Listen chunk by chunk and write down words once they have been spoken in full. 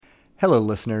Hello,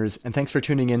 listeners, and thanks for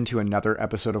tuning in to another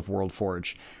episode of World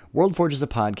Forge. World Forge is a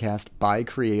podcast by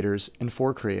creators and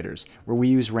for creators, where we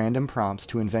use random prompts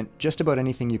to invent just about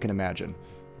anything you can imagine.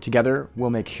 Together, we'll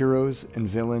make heroes and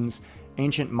villains,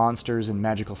 ancient monsters, and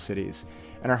magical cities.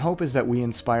 And our hope is that we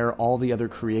inspire all the other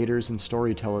creators and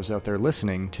storytellers out there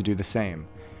listening to do the same.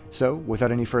 So,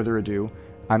 without any further ado,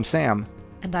 I'm Sam.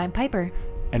 And I'm Piper.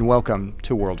 And welcome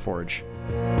to World Forge.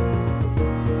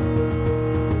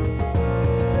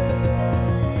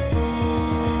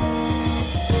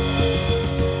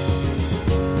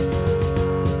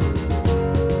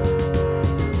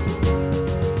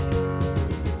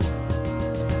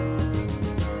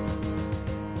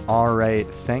 All right,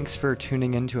 thanks for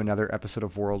tuning in to another episode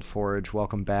of World Forge.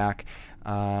 Welcome back.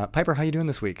 Piper, how you doing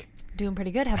this week? Doing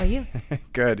pretty good. How about you?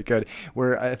 Good.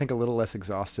 We're, I think, a little less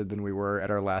exhausted than we were at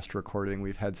our last recording.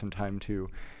 We've had some time to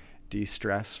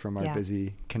de-stress from our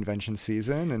busy convention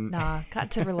season. And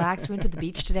got to relax. We went to the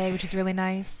beach today, which is really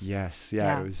nice. Yes,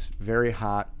 yeah. It was very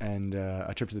hot, and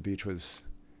a trip to the beach was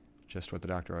just what the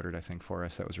doctor ordered, I think, for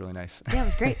us. That was really nice. Yeah, it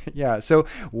was great. Yeah. So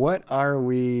what are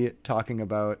we talking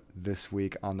about this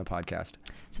week on the podcast?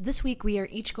 So this week we are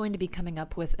each going to be coming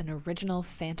up with an original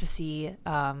fantasy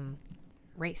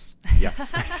race.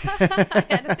 Yes. I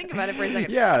had to think about it for a second.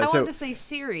 Yeah. I wanted to say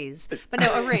series, but no,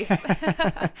 a race.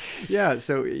 Yeah.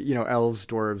 So, elves,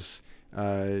 dwarves,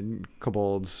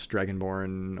 kobolds,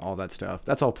 dragonborn, all that stuff.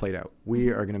 That's all played out.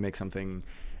 We are going to make something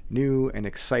new and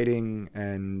exciting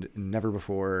and never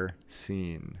before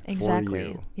seen. Exactly. For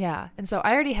you. Yeah. And so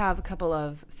I already have a couple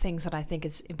of things that I think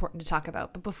is important to talk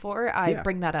about. But before I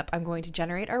bring that up, I'm going to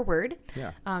generate our word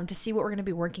to see what we're going to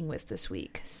be working with this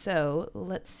week. So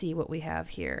let's see what we have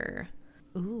here.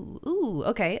 Ooh,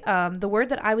 okay. The word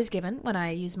that I was given when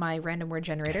I used my random word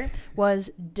generator was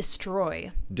destroy.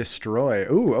 Destroy.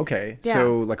 Ooh, okay. Yeah.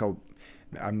 So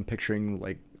I'm picturing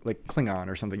like Klingon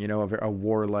or something, a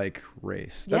warlike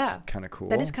race. That's kind of cool.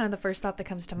 That is kind of the first thought that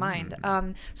comes to mind.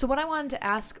 So what I wanted to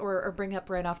ask or bring up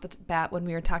right off the bat when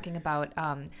we were talking about,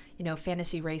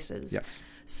 fantasy races. Yes.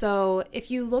 So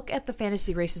if you look at the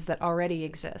fantasy races that already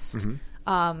exist,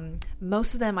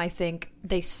 most of them, I think,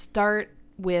 they start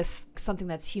with something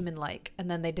that's human-like,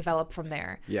 and then they develop from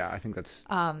there. Yeah, I think that's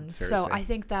so I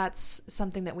think that's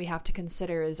something that we have to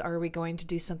consider is, are we going to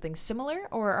do something similar,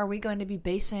 or are we going to be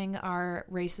basing our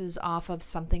races off of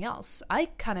something else? I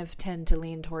kind of tend to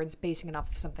lean towards basing it off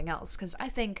of something else, because I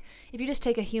think if you just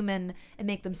take a human and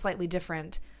make them slightly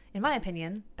different, in my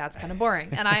opinion, that's kind of boring.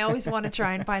 And I always want to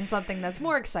try and find something that's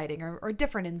more exciting or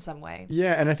different in some way.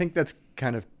 Yeah, and I think that's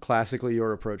kind of classically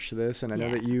your approach to this. And I know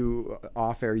that you,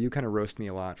 off air, you kind of roast me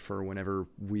a lot for whenever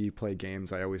we play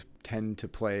games. I always tend to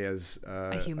play as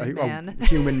a human man. A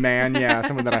human man, yeah,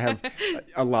 someone that I have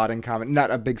a lot in common. Not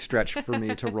a big stretch for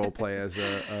me to role play as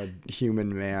a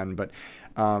human man. But,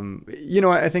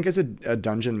 I think as a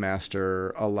dungeon master,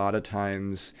 a lot of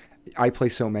times I play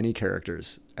so many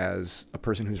characters as a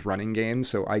person who's running games,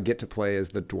 so I get to play as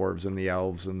the dwarves and the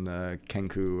elves and the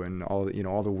kenku and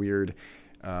all the weird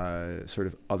sort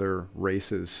of other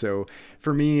races. So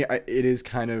for me, it is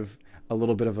kind of a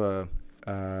little bit of a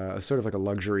sort of like a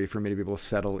luxury for me to be able to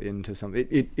settle into something.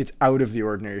 It's out of the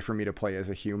ordinary for me to play as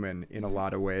a human in a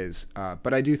lot of ways.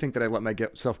 But I do think that I let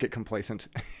myself get complacent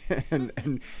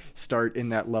and start in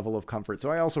that level of comfort.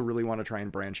 So I also really want to try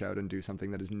and branch out and do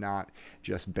something that is not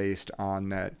just based on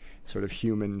that sort of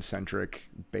human-centric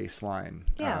baseline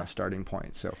starting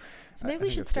point. So maybe we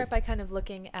should start by kind of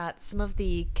looking at some of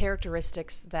the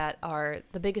characteristics that are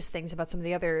the biggest things about some of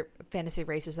the other fantasy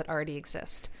races that already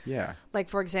exist. Yeah. Like,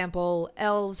 for example,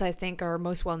 elves, I think, are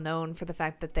most well known for the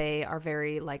fact that they are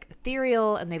very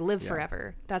ethereal and they live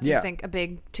forever. That's I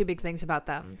think two big things about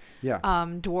them. Yeah.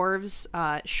 Dwarves,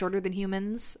 shorter than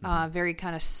humans, very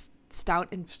kind of stout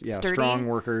and sturdy. Strong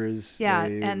workers.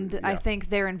 I think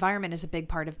their environment is a big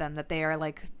part of them, that they are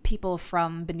like people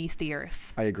from beneath the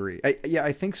earth. I agree.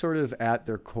 I think sort of at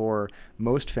their core,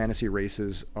 most fantasy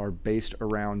races are based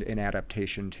around an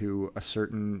adaptation to a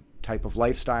certain type of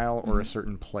lifestyle or a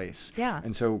certain place. Yeah.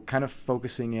 And so kind of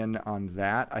focusing in on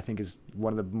that, I think, is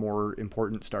one of the more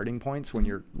important starting points when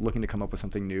you're looking to come up with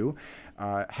something new.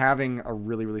 Having a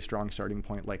really, really strong starting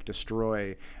point like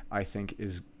Destroy, I think,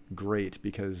 is great,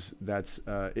 because that's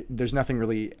there's nothing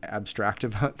really abstract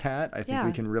about that. I think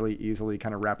we can really easily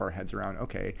kind of wrap our heads around,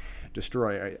 okay,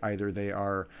 Destroy,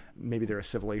 either maybe they're a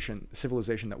civilization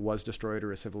that was destroyed,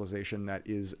 or a civilization that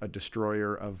is a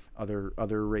destroyer of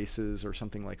other races or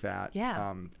something like that.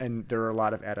 And there are a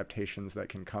lot of adaptations that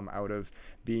can come out of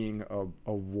being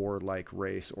a warlike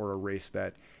race, or a race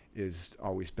that is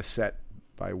always beset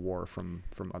by war from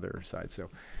other sides.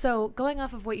 So going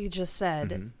off of what you just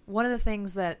said, one of the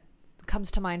things that comes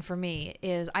to mind for me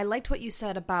is I liked what you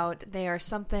said about they are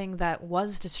something that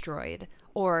was destroyed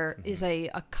or is a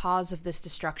cause of this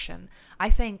destruction. I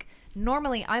think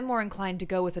normally I'm more inclined to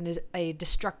go with a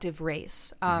destructive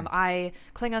race.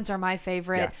 Klingons are my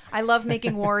favorite. Yeah. I love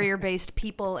making warrior-based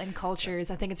people and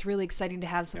cultures. I think it's really exciting to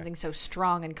have something so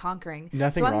strong and conquering.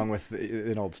 Nothing wrong with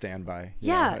an old standby.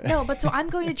 But so I'm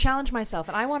going to challenge myself,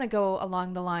 and I want to go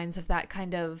along the lines of that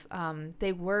kind of,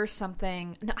 they were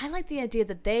something. No, I like the idea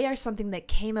that they are something that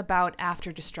came about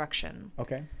after destruction.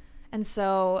 Okay. And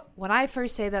so when I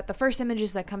first say that, the first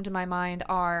images that come to my mind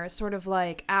are sort of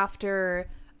like after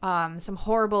some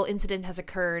horrible incident has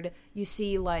occurred, you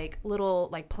see like little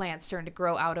like plants starting to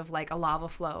grow out of like a lava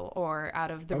flow or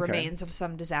out of the remains of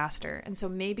some disaster. And so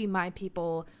maybe my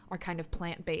people are kind of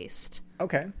plant-based.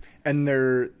 Okay. And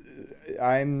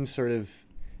I'm sort of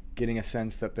getting a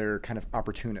sense that they're kind of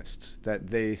opportunists, that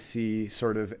they see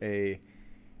sort of a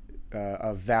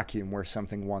vacuum where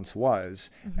something once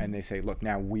was, and they say, look,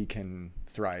 now we can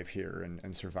thrive here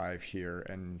and survive here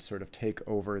and sort of take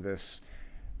over this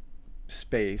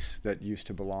space that used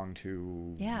to belong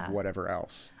to whatever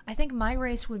else. I think my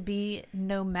race would be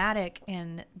nomadic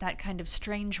in that kind of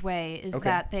strange way, is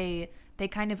that they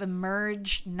kind of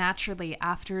emerge naturally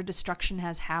after destruction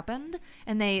has happened,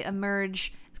 and they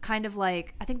emerge kind of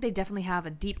like, I think they definitely have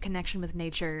a deep connection with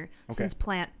nature, since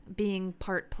being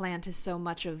part plant is so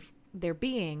much of their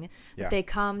being. They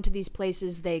come to these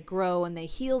places, they grow and they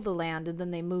heal the land, and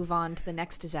then they move on to the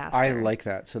next disaster. I like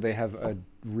that. So they have a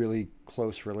really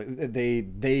close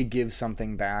they give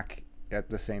something back at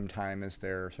the same time as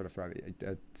their sort of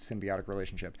a symbiotic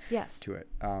relationship to it.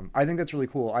 I think that's really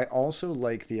cool. I also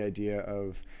like the idea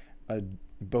of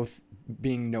both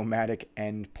being nomadic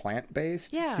and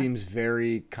plant-based. Seems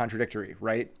very contradictory,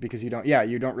 right? Because you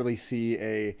don't really see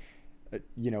a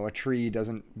tree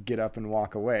doesn't get up and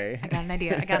walk away. I got an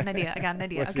idea.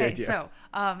 What's the idea? So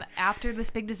after this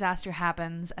big disaster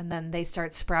happens, and then they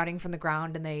start sprouting from the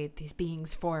ground, and these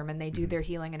beings form, and they do their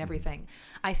healing and everything.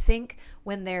 I think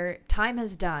when their time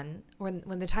has done,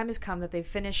 when the time has come that they've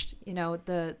finished,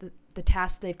 the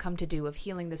task they've come to do of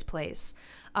healing this place,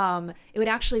 it would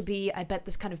actually be, I bet,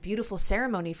 this kind of beautiful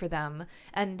ceremony for them.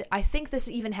 And I think this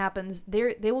even happens,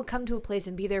 they will come to a place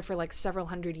and be there for like several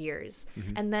hundred years.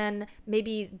 And then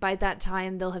maybe by that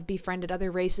time they'll have befriended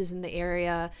other races in the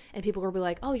area, and people will be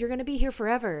like, oh, you're going to be here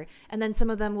forever. And then some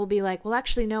of them will be like, well,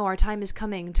 actually, no, our time is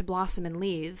coming to blossom and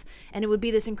leave. And it would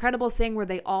be this incredible thing where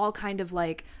they all kind of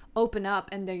like open up,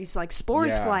 and these like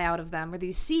spores fly out of them, or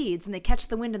these seeds, and they catch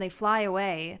the wind and they fly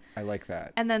away. I like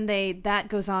that. And then that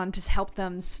goes on to help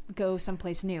them go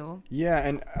someplace new. Yeah,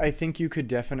 and I think you could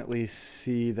definitely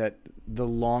see that the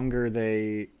longer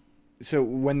so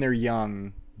when they're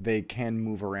young, they can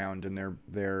move around, and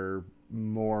they're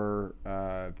more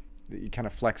kind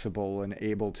of flexible and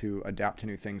able to adapt to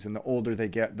new things. And the older they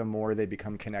get, the more they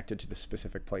become connected to the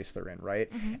specific place they're in, right?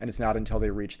 And it's not until they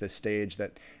reach this stage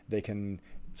that they can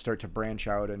start to branch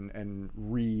out and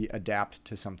readapt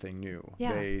to something new.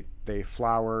 They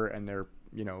flower, and their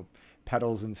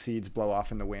petals and seeds blow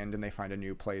off in the wind, and they find a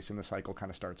new place, and the cycle kind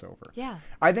of starts over.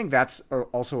 I think that's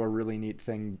also a really neat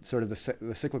thing, sort of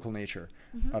the cyclical nature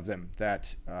of them,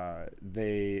 that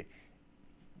they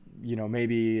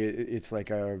maybe it's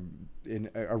like a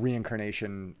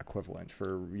reincarnation equivalent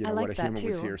for what a human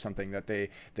would see, or something, that they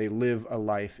live a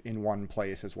life in one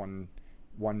place as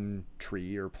one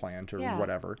tree or plant or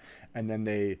whatever, and then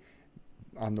they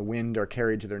on the wind are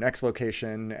carried to their next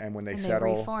location, and when they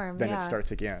settle, reform, then it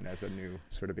starts again as a new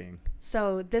sort of being.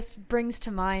 So this brings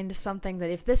to mind something that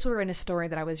if this were in a story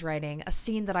that I was writing, a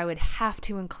scene that I would have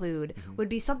to include would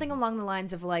be something along the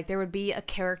lines of like, there would be a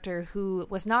character who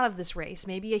was not of this race,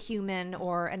 maybe a human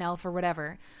or an elf or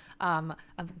whatever, a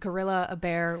gorilla, a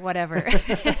bear, whatever,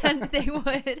 and they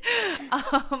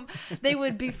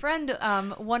would befriend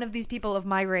one of these people of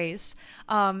my race,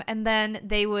 and then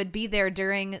they would be there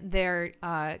during their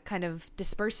kind of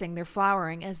dispersing, their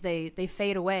flowering, as they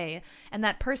fade away, and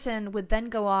that person would then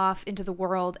go off into the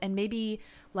world, and maybe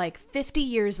like 50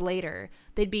 years later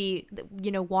they'd be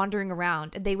wandering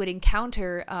around, and they would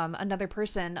encounter another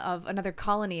person of another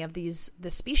colony of the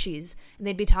species, and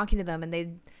they'd be talking to them, and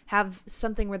they'd have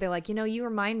something where they're like, you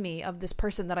remind me of this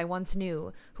person that I once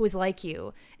knew who was like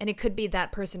you, and it could be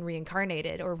that person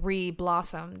reincarnated or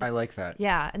re-blossomed. I like that.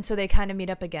 Yeah, and so they kind of meet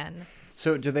up again.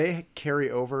 So do they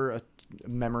carry over a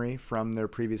memory from their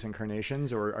previous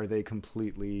incarnations, or are they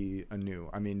completely anew?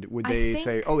 I mean, would they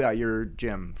say, oh yeah, you're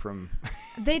Jim from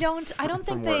They don't. I don't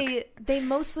think they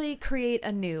mostly create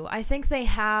anew. I think they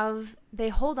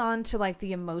hold on to like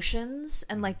the emotions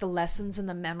and like the lessons and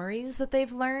the memories that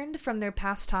they've learned from their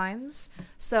past times.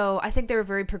 So I think they're a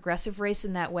very progressive race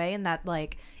in that way, and that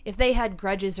like if they had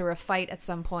grudges or a fight at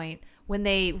some point, when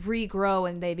they regrow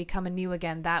and they become anew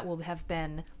again, that will have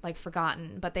been like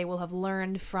forgotten, but they will have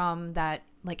learned from that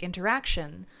like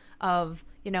interaction of,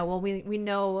 well, we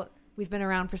know we've been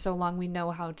around for so long, we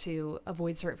know how to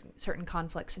avoid certain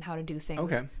conflicts and how to do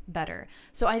things better.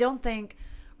 So I don't think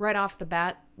right off the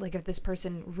bat, like if this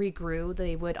person regrew,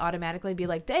 they would automatically be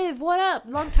like, Dave, what up?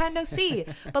 Long time no see.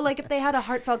 But like if they had a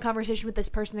heartfelt conversation with this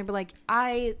person, they'd be like,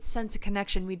 I sense a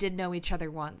connection. We did know each other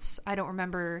once. I don't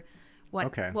remember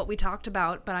what we talked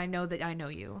about, but I know that I know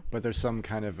you. But there's some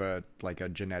kind of a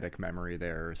genetic memory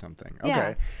there or something. Yeah.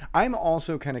 Okay. I'm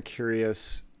also kind of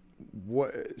curious,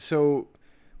 what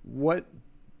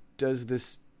does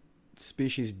this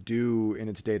species do in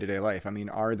its day-to-day life? I mean,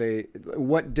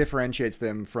 what differentiates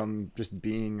them from just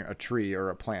being a tree or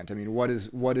a plant? I mean, what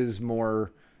is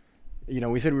more,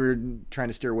 we said we were trying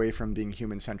to steer away from being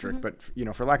human-centric, but,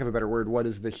 for lack of a better word, what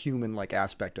is the human-like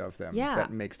aspect of them that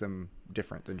makes them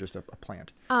different than just a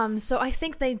plant? So I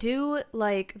think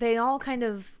they all kind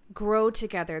of grow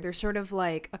together. They're sort of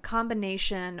like a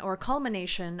combination or a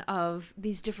culmination of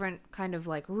these different kind of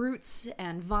like roots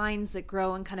and vines that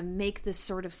grow and kind of make this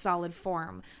sort of solid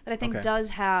form that I think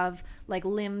does have like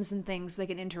limbs and things they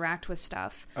can interact with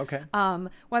stuff. Okay.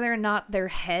 Whether or not their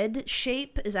head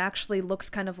shape looks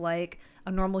kind of like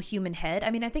a normal human head.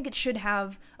 I mean, I think it should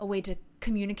have a way to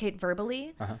communicate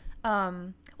verbally.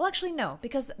 Well, actually, no,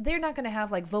 because they're not going to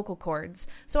have like vocal cords.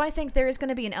 So I think there is going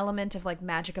to be an element of like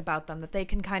magic about them that they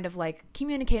can kind of like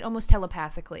communicate almost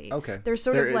telepathically. Okay. They're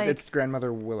sort of like... It's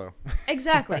Grandmother Willow.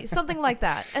 Exactly. Something like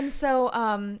that. And so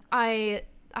I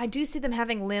do see them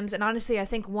having limbs. And honestly, I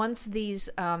think once these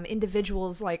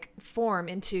individuals like form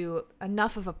into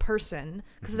enough of a person,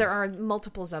 because there are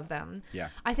multiples of them,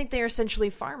 I think they are essentially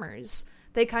farmers.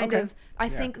 They kind of, I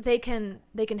think they can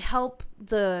help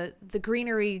the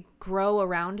greenery grow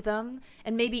around them,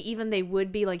 and maybe even they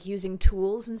would be like using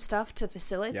tools and stuff to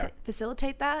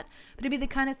facilitate that. But it'd be the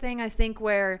kind of thing I think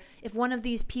where if one of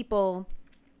these people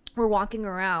were walking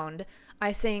around,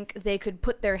 I think they could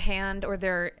put their hand or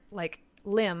their like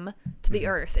limb to the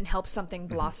earth and help something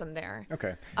blossom there.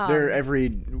 Okay. They're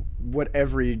what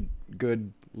every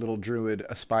good little druid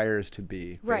aspires to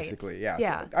be, basically. Right.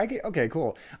 Yeah. So okay,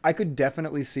 cool. I could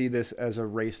definitely see this as a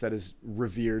race that is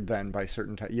revered then by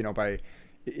certain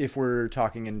if we're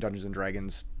talking in Dungeons and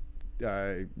Dragons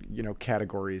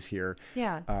categories here.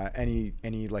 Yeah.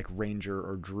 Any like ranger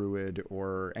or druid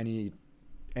or any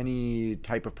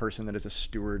type of person that is a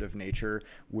steward of nature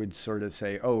would sort of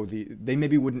say, they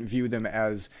maybe wouldn't view them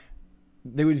as,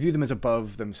 they would view them as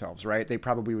above themselves, right? They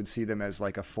probably would see them as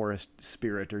like a forest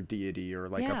spirit or deity or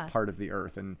like a part of the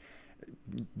earth. And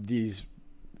these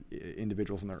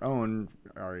individuals on their own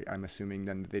are, I'm assuming,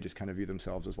 then they just kind of view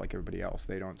themselves as like everybody else.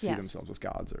 They don't see themselves as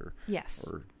gods or... Yes.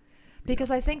 Because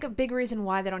I think a big reason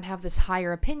why they don't have this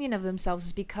higher opinion of themselves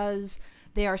is because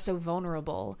they are so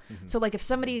vulnerable. Mm-hmm. So like if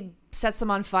somebody sets them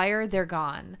on fire, they're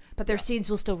gone, but their seeds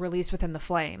will still release within the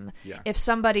flame. Yeah.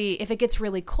 If it gets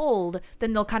really cold,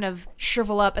 then they'll kind of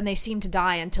shrivel up and they seem to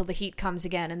die until the heat comes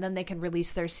again, and then they can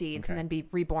release their seeds and then be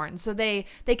reborn. So they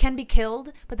can be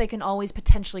killed, but they can always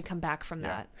potentially come back from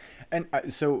that. And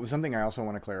so something I also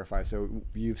want to clarify. So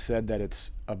you've said that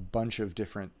it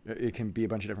can be a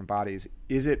bunch of different bodies.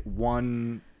 Is it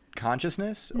one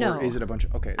consciousness, no, or is it a bunch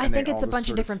of I think it's a bunch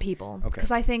of different people,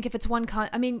 because I think if it's one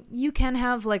you can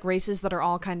have like races that are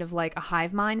all kind of like a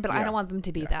hive mind, but I don't want them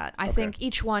to be that. I think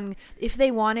each one, if they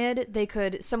wanted, they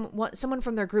could, someone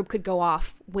from their group could go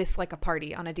off with like a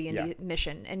party on a D&D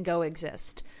mission and go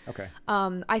exist.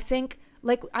 I think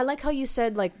I like how you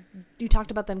said, like, you talked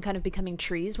about them kind of becoming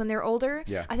trees when they're older.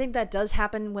 Yeah. I think that does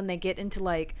happen when they get into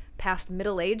like past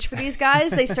middle age for these guys.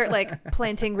 They start like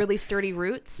planting really sturdy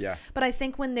roots. Yeah. But I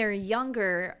think when they're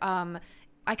younger,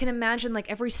 I can imagine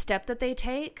like every step that they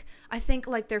take, I think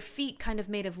like their feet kind of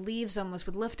made of leaves almost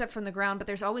would lift up from the ground, but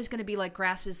there's always going to be like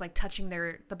grasses like touching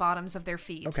the bottoms of their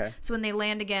feet. Okay. So when they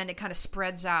land again, it kind of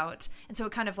spreads out. And so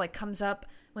it kind of like comes up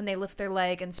when they lift their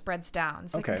leg and spreads down.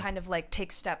 So they can kind of like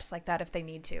take steps like that if they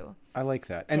need to. I like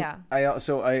that. And I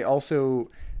also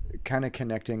kind of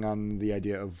connecting on the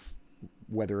idea of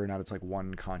whether or not it's like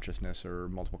one consciousness or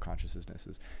multiple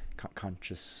consciousnesses.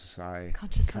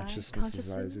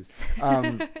 Consciousnesses.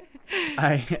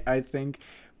 I think,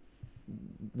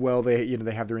 well,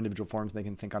 they have their individual forms and they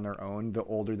can think on their own. The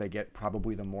older they get,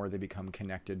 probably the more they become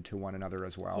connected to one another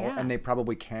as well. Yeah. And they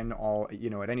probably can all,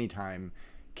 at any time,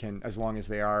 as long as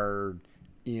they are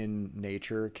in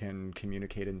nature can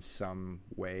communicate in some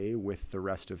way with the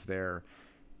rest of their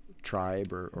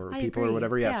tribe or people agree. or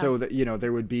whatever. Yeah. So that,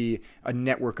 there would be a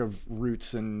network of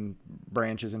roots and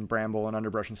branches and bramble and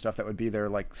underbrush and stuff that would be their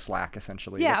like Slack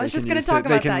essentially. Yeah, that I was they just can going use to talk they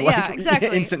about can, that. like, Yeah,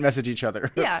 exactly. instant message each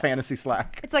other. Yeah. Fantasy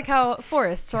Slack. It's like how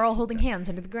forests are all holding hands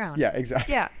under the ground. Yeah,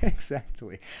 exactly. Yeah.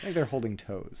 Exactly. I think they're holding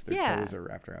toes. Their toes are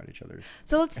wrapped around each other's.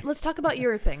 So let's talk about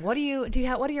your thing. What are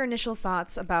your initial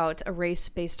thoughts about a race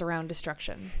based around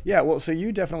destruction? Yeah, well, so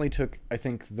you definitely took, I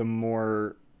think, the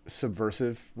more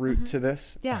subversive route to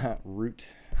this. Yeah. Route.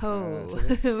 Oh. To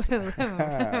this. All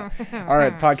right,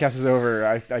 the podcast is over.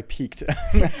 I peaked.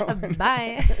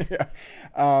 Bye. Yeah.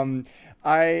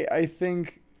 I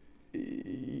think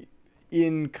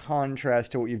in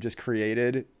contrast to what you've just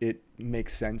created, it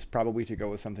makes sense probably to go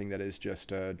with something that is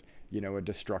just a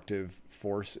destructive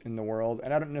force in the world.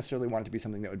 And I don't necessarily want it to be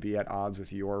something that would be at odds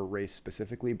with your race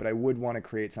specifically, but I would want to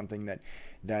create something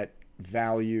that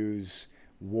values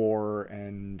war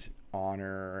and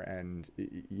honor and,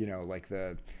 like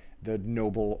the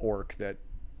noble orc that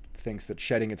thinks that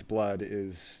shedding its blood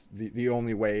is the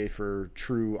only way for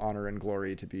true honor and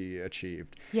glory to be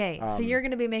achieved. Yay. So you're going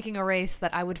to be making a race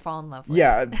that I would fall in love with.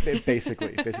 Yeah,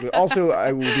 basically. Also,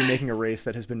 I will be making a race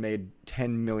that has been made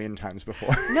 10 million times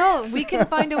before. No, we can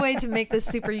find a way to make this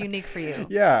super unique for you.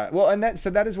 Yeah. Well, and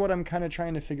that is what I'm kind of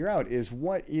trying to figure out is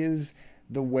what is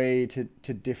the way to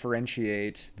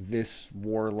differentiate this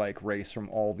warlike race from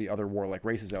all the other warlike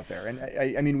races out there.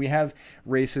 And I mean, we have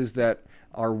races that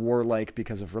are warlike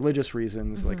because of religious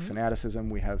reasons, like fanaticism.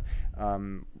 We have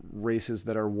races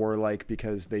that are warlike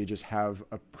because they just have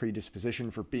a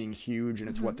predisposition for being huge and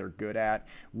it's what they're good at.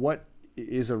 What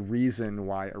is a reason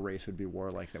why a race would be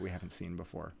warlike that we haven't seen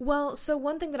before? Well, so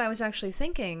one thing that I was actually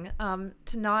thinking,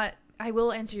 I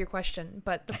will answer your question,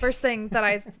 but the first thing that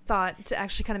I thought to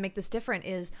actually kind of make this different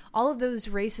is all of those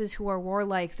races who are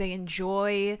warlike, they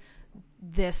enjoy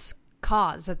this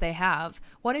cause that they have.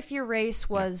 What if your race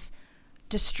was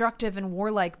destructive and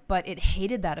warlike, but it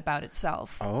hated that about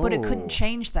itself, but it couldn't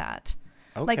change that?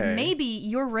 Okay. Like maybe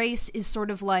your race is sort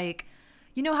of like,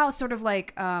 how sort of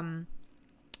like,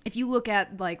 if you look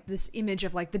at like this image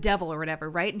of like the devil or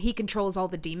whatever, right? And he controls all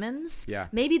the demons. Yeah.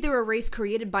 Maybe they're a race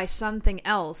created by something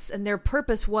else and their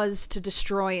purpose was to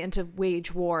destroy and to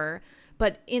wage war.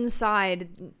 But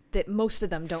inside that most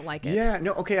of them don't like it. Yeah,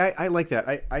 no, okay, I like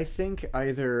that. I think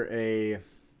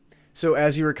so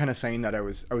as you were kind of saying that, I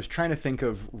was trying to think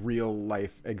of real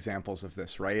life examples of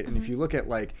this, right? And if you look at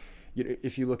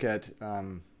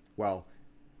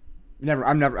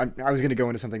I was going to go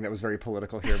into something that was very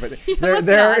political here, but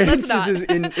there are instances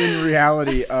in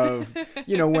reality of,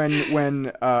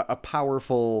 when a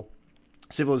powerful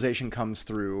civilization comes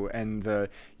through and the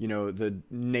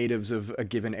natives of a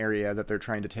given area that they're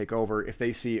trying to take over, if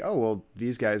they see, oh, well,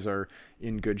 these guys are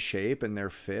in good shape and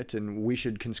they're fit and we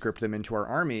should conscript them into our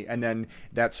army. And then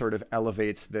that sort of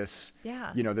elevates this,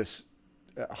 this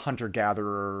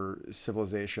hunter-gatherer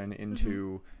civilization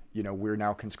into, we're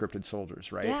now conscripted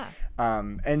soldiers, right? Yeah.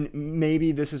 And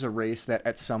maybe this is a race that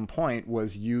at some point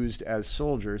was used as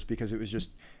soldiers because it was just,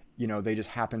 they just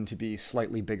happen to be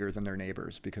slightly bigger than their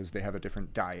neighbors because they have a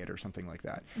different diet or something like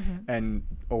that. And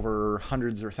over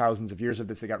hundreds or thousands of years of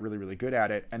this, they got really, really good at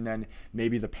it. And then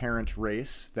maybe the parent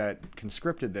race that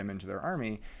conscripted them into their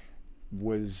army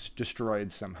was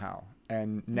destroyed somehow.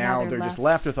 And now they're just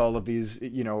left with all of these,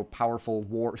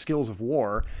 powerful skills of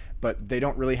war, but they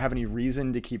don't really have any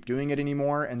reason to keep doing it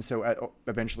anymore. And so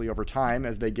eventually over time,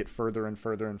 as they get further and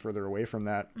further and further away from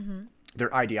that,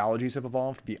 their ideologies have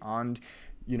evolved beyond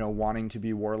wanting to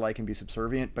be warlike and be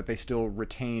subservient, but they still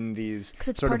retain these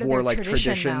sort of warlike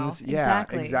traditions. Yeah,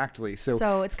 exactly.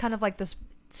 So it's kind of like this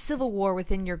civil war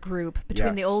within your group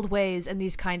between the old ways and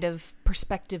these kind of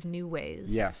perspective new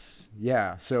ways. Yes.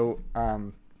 Yeah. So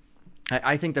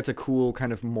I think that's a cool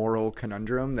kind of moral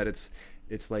conundrum that it's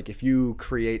like if you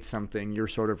create something, you're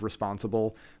sort of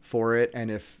responsible for it,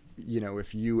 and if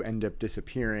you end up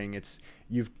disappearing,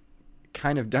 you've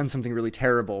kind of done something really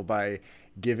terrible by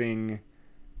giving.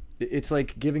 It's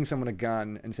like giving someone a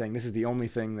gun and saying this is the only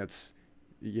thing that's,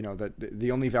 that the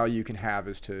only value you can have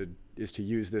is to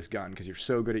use this gun because you're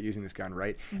so good at using this gun,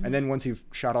 right? And then once you've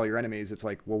shot all your enemies, it's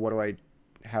like, well, what do I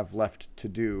have left to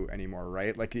do anymore,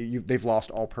 right? Like they've lost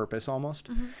all purpose almost.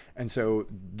 And so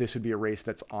this would be a race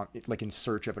that's on like in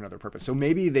search of another purpose. So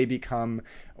maybe they become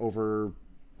over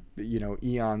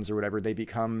eons or whatever, they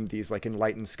become these like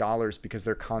enlightened scholars because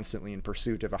they're constantly in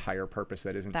pursuit of a higher purpose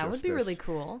that isn't that would be really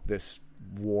cool, this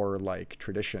war-like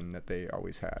tradition that they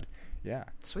always had. Yeah.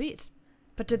 Sweet.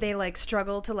 But do they like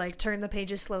struggle to like turn the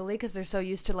pages slowly because they're so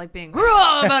used to like being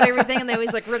 "Hurrah!" about everything, and they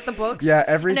always like rip the books? Yeah,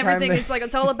 every and time everything. they- It's like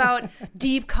it's all about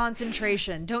deep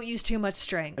concentration. Don't use too much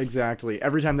strength. Exactly.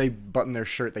 Every time they button their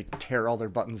shirt, they tear all their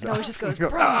buttons It off. always just goes, Go,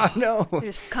 "Brah!" no. They're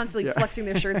just constantly flexing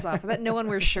their shirts off. I bet no one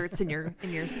wears shirts in your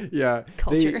Yeah,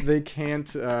 culture. they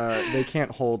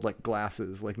can't hold like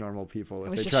glasses like normal people.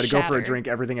 If was they just try to go for a shatter. drink,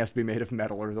 everything has to be made of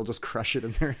metal, or they'll just crush it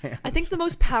in their hand. I think the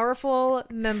most powerful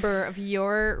member of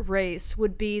your race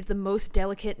would be the most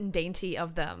delicate and dainty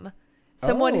of them.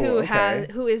 Someone Oh, who okay.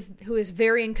 who is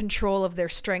very in control of their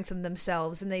strength and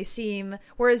themselves, and they seem,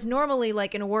 whereas normally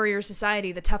like in a warrior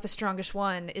society, the toughest, strongest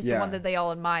one is the Yeah. one that they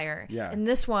all admire. Yeah. In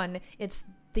this one, it's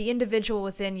the individual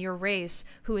within your race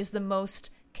who is the most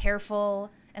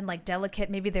careful and like delicate.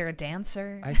 Maybe they're a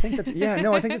dancer. I think that's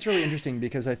I think it's really interesting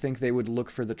because I think they would look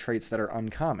for the traits that are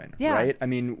uncommon, Yeah. right? I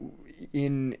mean,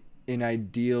 in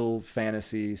ideal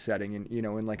fantasy setting, and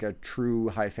in like a true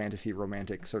high fantasy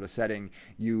romantic sort of setting,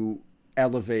 you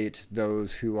elevate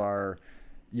those who are,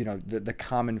 the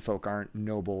common folk aren't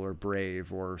noble or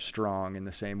brave or strong in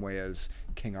the same way as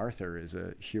King Arthur is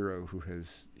a hero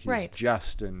he's Right.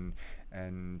 just and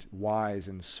wise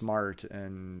and smart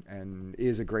and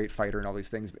is a great fighter and all these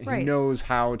things, but he Right. knows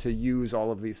how to use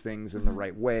all of these things in the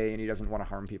right way, and he doesn't want to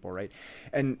harm people, right?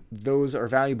 And those are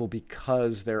valuable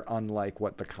because they're unlike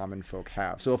what the common folk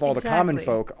have. So if all the common Exactly.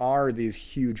 folk are these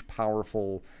huge,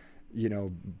 powerful,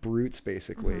 brutes,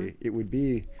 basically, it would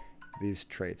be these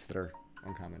traits that are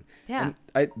uncommon. Yeah.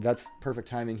 And that's perfect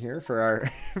timing here for our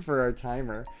for our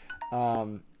timer.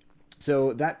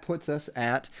 So that puts us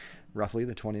at roughly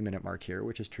the 20-minute mark here,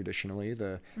 which is traditionally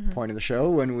the point of the show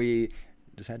when we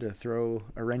just had to throw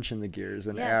a wrench in the gears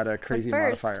and Yes, add a but crazy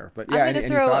first, modifier. But I'm yeah, going to any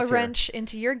throw a thoughts here? wrench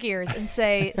into your gears and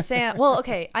say, Sam, well,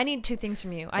 okay, I need two things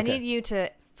from you. I Okay. need you to,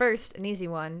 first, an easy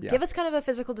one, Yeah. give us kind of a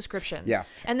physical description. Yeah.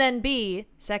 And then B,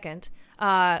 second,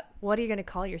 what are you going to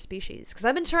call your species? Because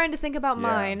I've been trying to think about Yeah,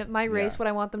 mine, my race, yeah. what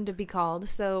I want them to be called.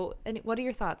 So what are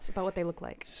your thoughts about what they look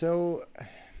like? So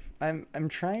I'm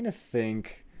trying to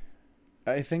think.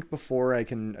 I think before I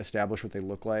can establish what they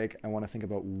look like, I want to think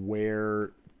about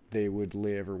where they would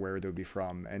live or where they would be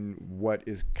from and what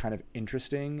is kind of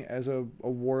interesting as a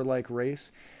warlike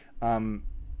race.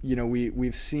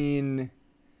 We've seen,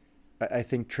 I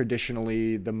think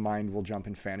traditionally the mind will jump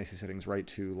in fantasy settings right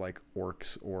to like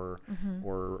orcs or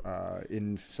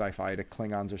in sci-fi to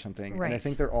Klingons or something. And I Right.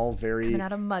 think they're all very Coming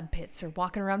out of mud pits or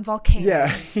walking around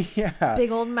volcanoes. yeah.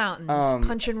 Big old mountains,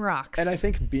 punching rocks. And I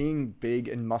think being big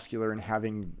and muscular and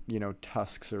having,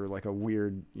 tusks or like a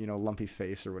weird, lumpy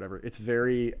face or whatever, it's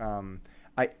very,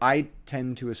 I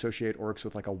tend to associate orcs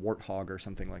with like a warthog or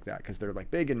something like that because they're like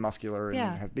big and muscular and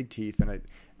Yeah. have big teeth. And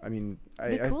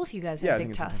It'd be cool if you guys I had think big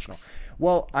it's intentional. tusks.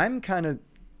 Well, I'm kind of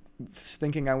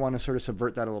thinking I want to sort of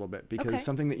subvert that a little bit because Okay.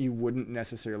 something that you wouldn't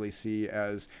necessarily see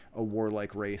as a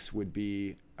warlike race would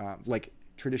be like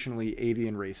traditionally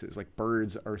avian races. Like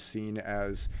birds are seen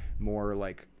as more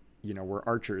like, we're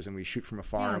archers and we shoot from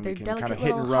afar Yeah, and they're we can kind of delicate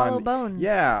hit and little run. hollow bones.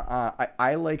 Yeah,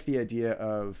 I like the idea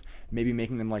of maybe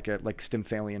making them like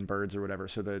Stymphalian birds or whatever.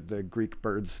 So the Greek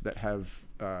birds that have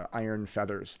iron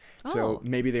feathers. So Oh.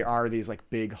 maybe they are these like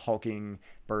big hulking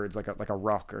birds, like a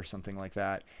rock or something like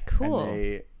that. Cool. And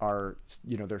they are,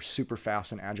 they're super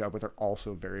fast and agile, but they're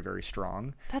also very, very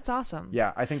strong. That's awesome.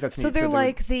 Yeah, I think that's So neat. they're they would-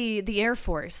 like the Air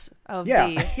Force of Yeah.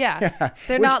 yeah.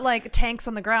 They're Which- not like tanks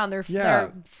on the ground. They're Yeah.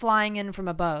 they're flying in from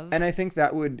above. And I think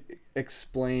that would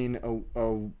explain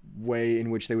a way in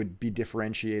which they would be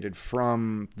differentiated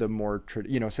from the more,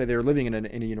 say they're living in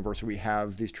a universe where we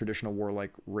have these traditional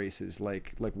warlike races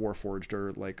like Warforged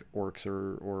or like orcs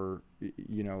or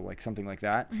like something like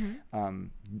that.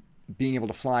 Being able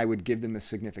to fly would give them a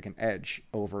significant edge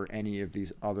over any of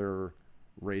these other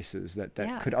races that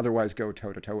Yeah. could otherwise go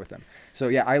toe to toe with them. So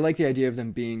yeah, I like the idea of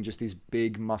them being just these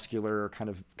big, muscular, kind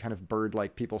of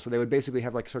bird-like people. So they would basically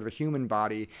have like sort of a human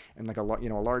body and like a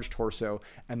large torso,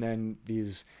 and then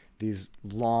these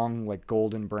long, like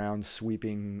golden brown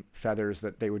sweeping feathers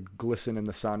that they would glisten in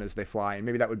the sun as they fly. And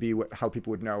maybe that would be how people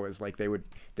would know is like they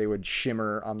would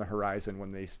shimmer on the horizon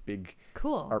when these big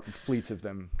Cool. fleets of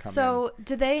them come in. So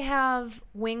do they have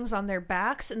wings on their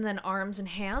backs and then arms and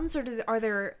hands, or are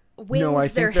there wings? No, I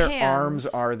think their hands? arms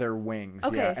are their wings.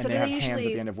 Okay, yeah, so and do they they have hands at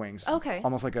usually- the end of wings. Okay.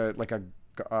 Almost like a like a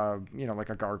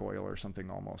gargoyle or something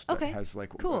almost. Okay, That has like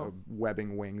cool.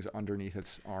 webbing wings underneath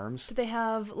its arms. Do they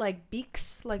have like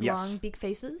beaks, like Yes. long beak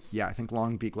faces? Yeah, I think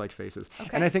long beak-like faces. Okay.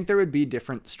 And I think there would be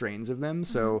different strains of them.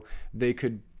 So they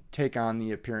could take on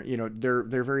the appearance. They're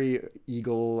very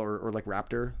eagle or like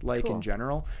raptor like Cool. in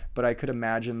general, but I could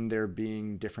imagine there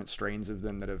being different strains of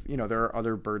them that have. There are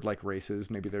other bird like races.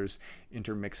 Maybe there's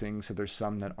intermixing, so there's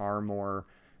some that are more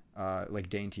like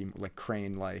dainty, like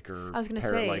crane like or I was going to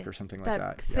parrot say like or something like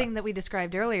that that. thing that we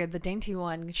described earlier, the dainty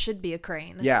one, should be a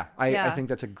crane. Yeah, I Yeah. think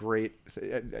that's a great.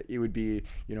 It would be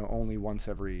only once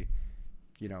every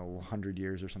 100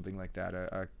 years or something like that.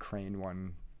 A crane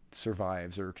one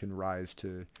survives or can rise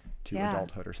to Yeah.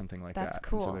 adulthood or something like That's that.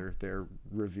 cool. And so they're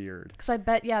revered. Because I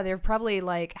bet, yeah, they're probably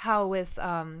like how with,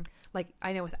 like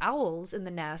I know with owls in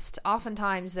the nest,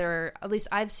 oftentimes at least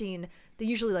I've seen, they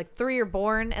usually like 3 are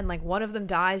born and like one of them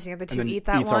dies and the other 2 then eat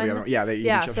that eats all one. the other one. Yeah, they eat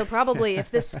Yeah, each so other. probably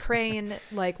if this crane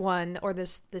like one or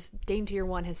this daintier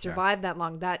one has survived that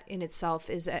long, that in itself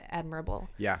is admirable.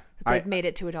 Yeah, They've made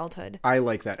it to adulthood. I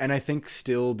like that, and I think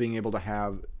still being able to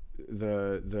have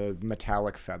the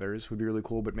metallic feathers would be really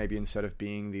cool, but maybe instead of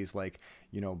being these like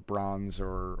bronze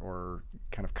or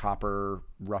kind of copper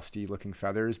rusty looking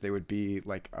feathers, they would be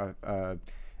like a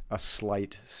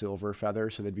slight silver feather,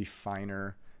 so they'd be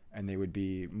finer and they would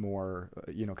be more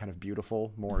kind of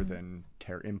beautiful more than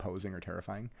imposing or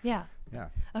terrifying. Yeah. Yeah,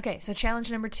 Okay, so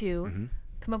challenge number 2, Mm-hmm.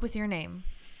 come up with your name.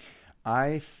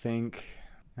 I think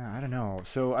I don't know,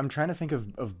 so I'm trying to think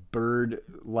of bird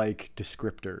like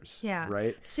descriptors. Yeah.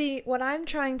 Right. See, what I'm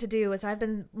trying to do is I've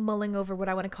been mulling over what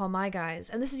I want to call my guys.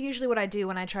 And this is usually what I do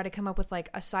when I try to come up with like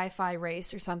a sci-fi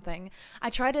race or something. I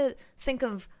try to think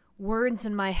of words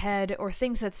in my head or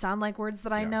things that sound like words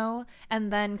that I know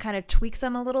and then kind of tweak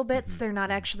them a little bit so they're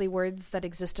not actually words that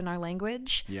exist in our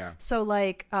language. Yeah. So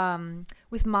like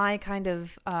with my kind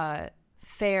of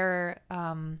fair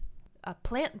a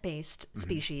plant-based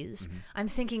species, I'm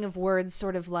thinking of words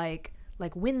sort of like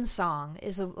windsong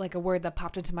is like a word that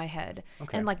popped into my head.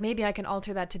 Okay. And like maybe I can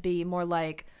alter that to be more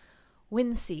like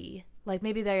windsea. Like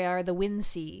maybe they are the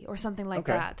windsea or something like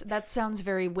Okay. that. That sounds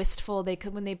very wistful. They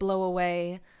could when they blow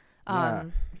away. Yeah.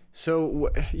 So,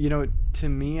 to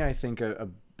me, I think a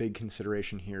big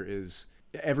consideration here is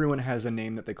everyone has a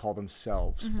name that they call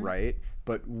themselves, right?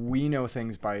 But we know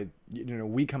things by,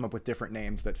 we come up with different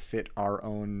names that fit our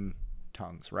own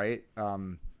tongues, right?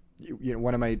 One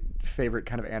of my favorite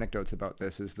kind of anecdotes about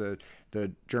this is the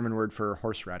German word for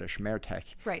horseradish, Meertek.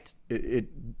 Right.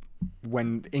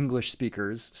 When English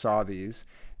speakers saw these,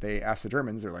 they asked the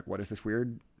Germans, they're like, what is this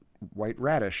weird white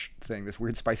radish thing, this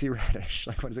weird spicy radish?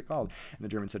 Like, what is it called? And the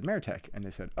Germans said Meertek. And they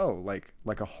said, oh, like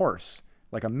a horse,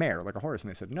 like a mare, like a horse. And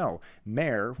they said, no,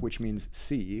 mare, which means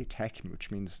sea, tek, which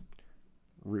means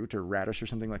root or radish or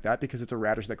something like that, because it's a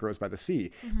radish that grows by the sea.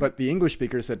 But the English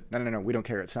speakers said, no, we don't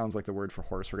care. It sounds like the word for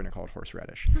horse. We're going to call it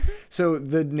horseradish. So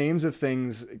the names of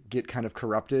things get kind of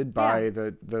corrupted by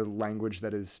the language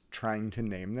that is trying to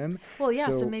name them. Well,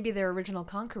 yeah, so maybe their original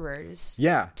conquerors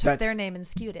took their name and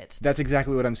skewed it. That's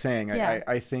exactly what I'm saying. Yeah.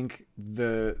 I think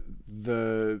the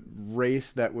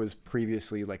race that was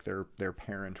previously like their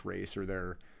parent race or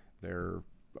their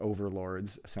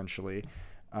overlords essentially,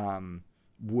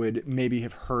 would maybe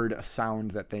have heard a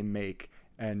sound that they make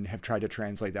and have tried to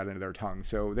translate that into their tongue.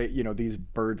 So they, these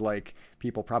bird-like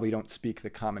people probably don't speak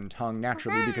the common tongue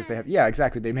naturally because they have,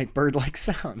 exactly. They make bird-like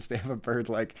sounds. They have a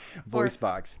bird-like voice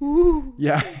box. Ooh.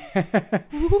 Yeah.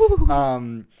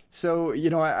 Ooh. So,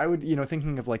 I would,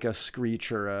 thinking of like a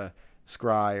screech or a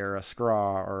scry or a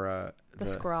scraw or The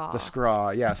scraw. The scraw.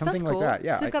 Yeah. Something Sounds like cool. that.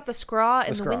 Yeah. So we've got the scraw and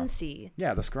the scraw. windsea.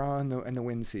 Yeah. The scraw and the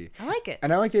windsea. I like it.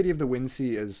 And I like the idea of the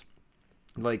windsea as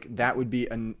like that would be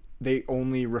they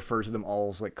only refer to them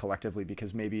all as like collectively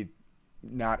because maybe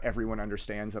not everyone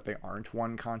understands that they aren't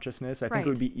one consciousness. I think it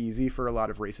would be easy for a lot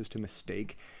of races to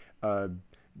mistake a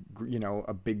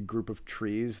big group of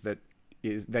trees that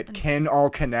can all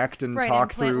connect and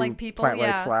talk through plant-like people,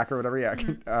 plant-like Slack or whatever.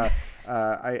 Yeah.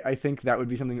 I think that would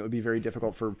be something that would be very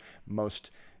difficult for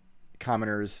most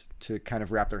commoners to kind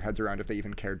of wrap their heads around if they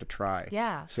even cared to try.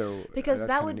 Yeah. So because that's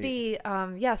that kinda would neat.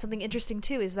 be something interesting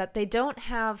too is that they don't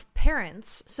have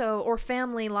parents or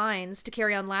family lines to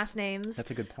carry on last names. That's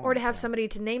a good point. Or to have somebody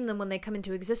to name them when they come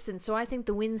into existence. So I think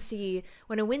the windsea,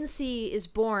 when a windsea is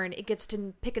born, it gets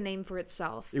to pick a name for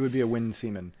itself. It would be a wind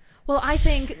seaman. Well, I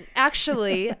think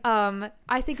actually,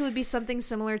 I think it would be something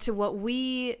similar to what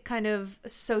we kind of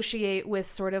associate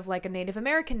with sort of like a Native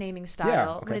American naming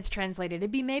style when it's translated.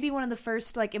 It'd be maybe one of the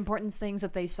first like important things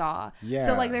that they saw. Yeah.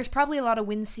 So like there's probably a lot of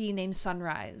windsea named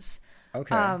Sunrise.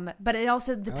 Okay. But it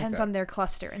also depends that. on their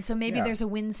cluster. And so maybe there's a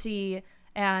windsea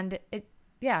and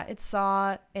it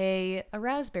saw a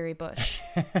raspberry bush.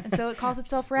 And so it calls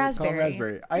itself raspberry. It's called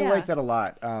raspberry. I like that a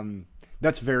lot.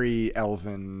 That's very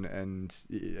elven, and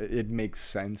it makes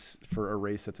sense for a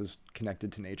race that's as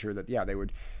connected to nature that, they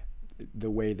would the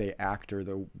way they act, or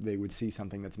they would see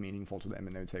something that's meaningful to them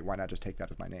and they would say, why not just take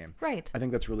that as my name? Right. I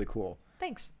think that's really cool.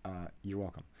 Thanks. You're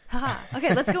welcome. Haha.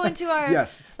 Okay, let's go into our.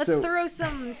 Yes. Let's throw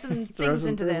some things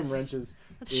into throw this. Some wrenches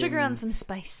Let's sugar on some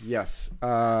spice. Yes.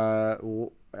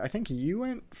 I think you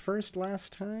went first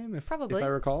last time, if I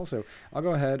recall. So I'll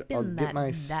go ahead. I'll get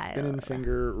my spinning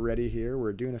finger ready here.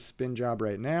 We're doing a spin job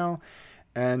right now.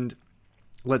 And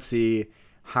let's see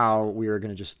how we are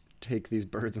going to just take these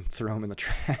birds and throw them in the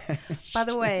trash. By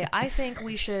the way, I think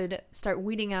we should start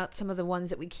weeding out some of the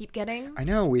ones that we keep getting. I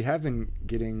know, we have been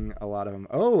getting a lot of them.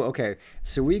 Oh, okay.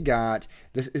 So we got,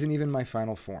 this isn't even my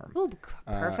final form. Ooh,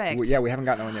 perfect. We haven't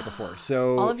gotten that one yet before.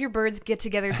 So all of your birds get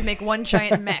together to make one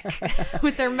giant mech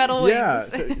with their metal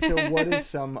wings. Yeah. So what is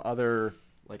some other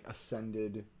like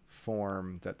ascended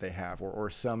form that they have,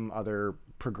 or some other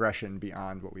progression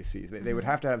beyond what we see? They would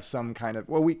have to have some kind of,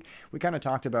 well, we kind of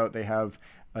talked about they have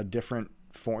a different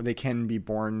form. They can be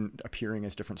born appearing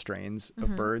as different strains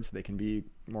of birds. They can be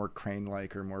more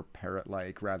crane-like or more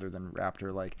parrot-like rather than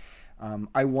raptor-like.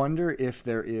 I wonder if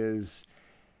there is,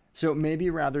 so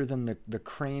maybe rather than the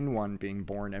crane one being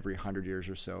born every 100 years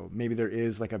or so, maybe there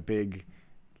is like a big,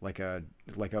 like a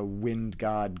wind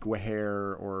god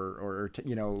Gwaihir, or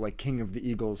like King of the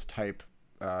Eagles type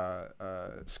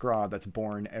scraw that's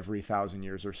born every 1,000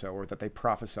 years or so, or that they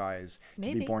prophesize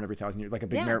to be born every 1,000 years, like a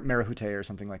big Marahute or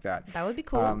something like that. That would be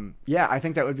cool. Yeah, I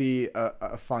think that would be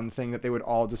a fun thing that they would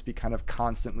all just be kind of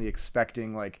constantly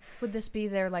expecting. Like, would this be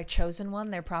their like chosen one,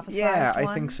 their prophesized one? Yeah,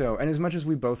 I think so. And as much as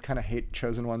we both kind of hate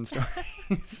chosen one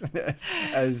stories,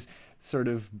 as sort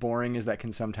of boring as that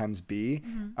can sometimes be,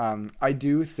 I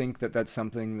do think that that's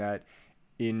something that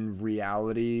in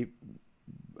reality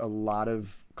a lot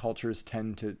of cultures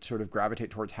tend to sort of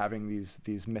gravitate towards having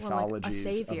these mythologies,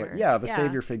 like a savior. Of a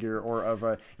savior figure, or of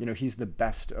a, he's the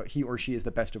best, he or she is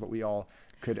the best of what we all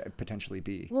could potentially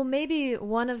be. Well, maybe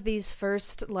one of these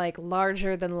first like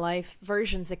larger than life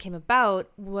versions that came about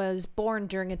was born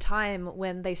during a time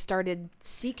when they started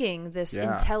seeking this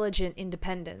intelligent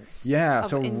independence. Yeah,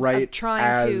 of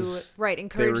trying to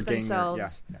encourage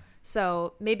themselves.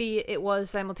 So maybe it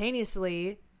was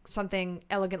simultaneously something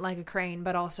elegant like a crane,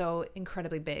 but also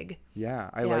incredibly big. Yeah,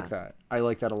 I like that. I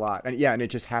like that a lot. And and it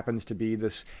just happens to be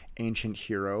this ancient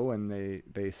hero, and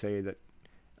they say that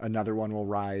another one will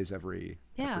rise every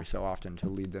so often to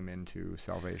lead them into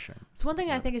salvation. So one thing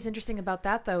I think is interesting about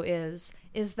that, though, is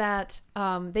that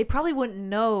they probably wouldn't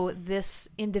know this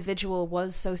individual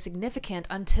was so significant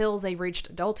until they reached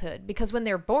adulthood, because when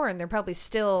they're born, they're probably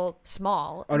still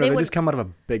small. Oh, no, they just come out of a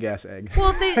big-ass egg.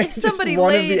 Well, if somebody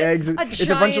one laid of the eggs, it's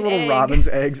a bunch of little robin's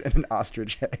eggs and an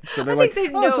ostrich egg. So they're like,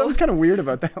 something's kind of weird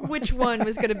about that one. Which one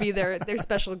was going to be their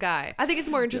special guy. I think it's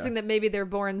more interesting that maybe they're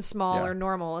born small or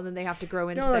normal, and then they have to grow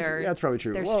into that's probably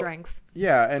true. Their strength.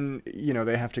 Yeah, and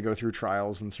they have to go through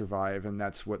trials and survive, and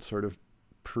that's what sort of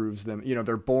proves them.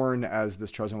 They're born as this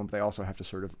chosen one, but they also have to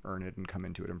sort of earn it and come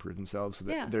into it and prove themselves. So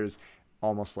that there's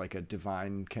almost like a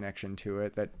divine connection to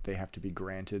it, that they have to be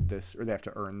granted this, or they have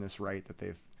to earn this right that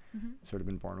they've sort of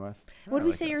been born with. What did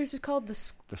we say yours was called? The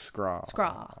scraw.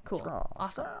 Scraw. Cool. Scraw.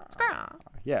 Awesome. Scraw.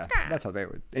 Yeah, that's how they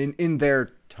would. In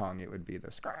their tongue, it would be the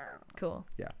scraw. Cool.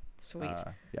 Yeah. Sweet.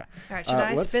 Yeah. All right, should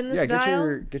I spin this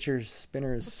dial? Get your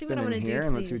spinners let's see what I'm gonna do here, to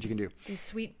and let's see what you can do. These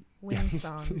sweet wind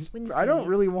songs. I don't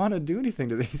really want to do anything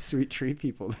to these sweet tree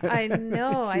people. I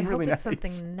know. I hope really it's nice.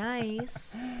 something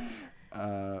nice.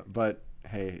 But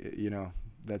hey,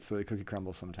 that's the way cookie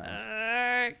crumbles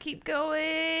sometimes. Keep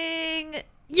going.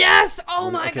 Yes! Oh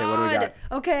my god! What do we got?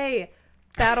 Okay.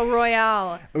 Battle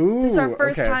Royale. Ooh, this is our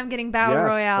first time getting Battle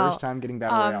Royale. First time getting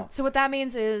Battle Royale. So what that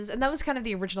means is, and that was kind of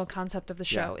the original concept of the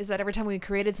show, is that every time we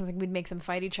created something, we'd make them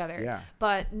fight each other. Yeah.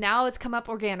 But now it's come up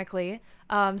organically.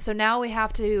 So now we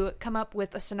have to come up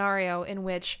with a scenario in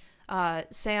which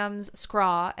Sam's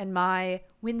Scraw and my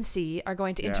Wincy are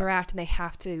going to interact, and they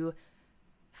have to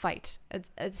fight,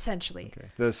 essentially. Okay.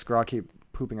 The Scraw keep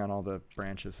pooping on all the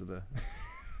branches of the...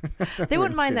 They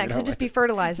wouldn't mind that because it'd just be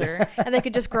fertilizer and they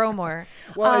could just grow more.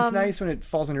 Well, it's nice when it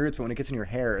falls on your roots, but when it gets in your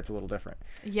hair, it's a little different.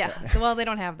 Yeah. Well, they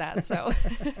don't have that. So,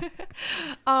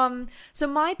 so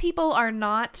my people are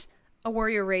not a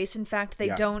warrior race. In fact, they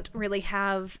don't really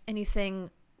have anything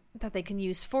that they can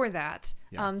use for that.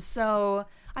 Yeah. So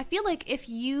I feel like if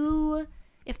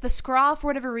the Scraw, for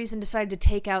whatever reason, decided to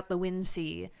take out the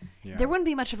Wincy, there wouldn't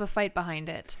be much of a fight behind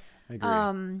it. I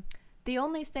agree. The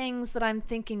only things that I'm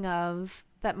thinking of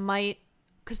that might,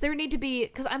 because there need to be,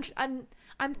 because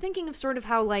I'm thinking of sort of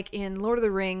how like in Lord of the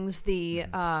Rings the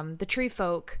tree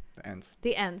folk The Ents.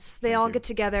 The Ents. They Thank all you. get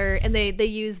together and they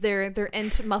use their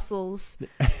Ent muscles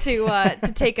to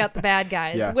take out the bad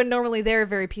guys. Yeah. When normally they're a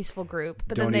very peaceful group,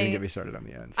 but Don't then even get me started on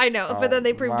the Ents. I know, but then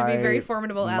they prove to be very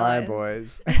formidable allies. My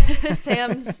boys.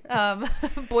 Sam's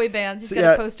boy bands. He's So, got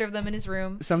yeah. a poster of them in his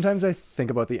room. Sometimes I think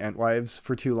about the Entwives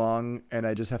for too long, and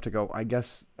I just have to go, I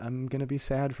guess I'm going to be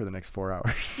sad for the next 4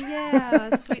 hours.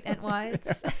 Yeah, sweet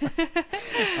Entwives.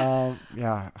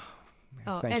 Yeah.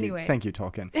 Oh, Thank anyway. you. Thank you,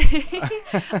 Tolkien.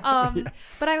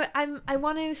 But I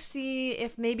want to see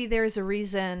if maybe there's a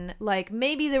reason, like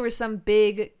maybe there was some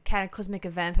big cataclysmic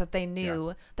event that they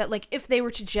knew that like if they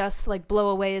were to just like blow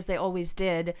away as they always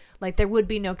did, like there would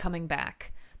be no coming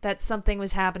back. That something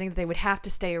was happening that they would have to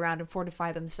stay around and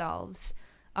fortify themselves,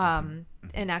 and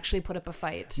actually put up a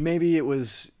fight. Maybe it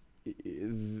was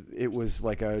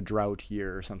like a drought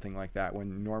year or something like that,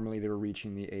 when normally they were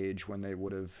reaching the age when they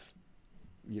would have,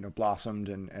 blossomed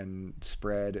and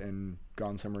spread and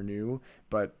gone somewhere new,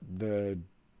 but the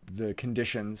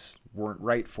conditions weren't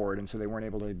right for it, and so they weren't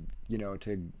able to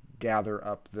to gather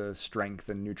up the strength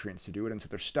and nutrients to do it, and so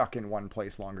they're stuck in one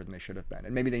place longer than they should have been.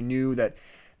 And maybe they knew that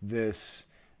this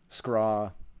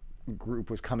Skrull group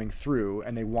was coming through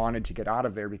and they wanted to get out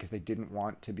of there because they didn't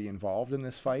want to be involved in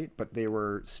this fight, but they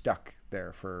were stuck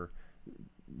there for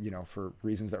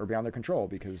reasons that were beyond their control,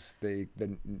 because the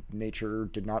nature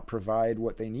did not provide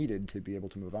what they needed to be able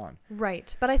to move on.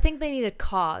 Right. But I think they need a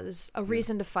cause, a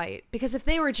reason to fight. Because if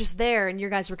they were just there and your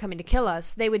guys were coming to kill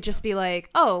us, they would just be like,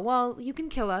 oh, well, you can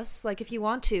kill us, like, if you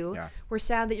want to. Yeah. We're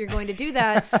sad that you're going to do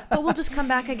that, but we'll just come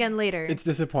back again later. It's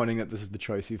disappointing that this is the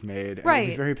choice you've made. And Right.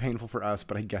 It'd be very painful for us,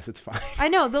 but I guess it's fine. I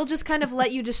know. They'll just kind of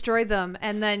let you destroy them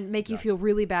and then make you feel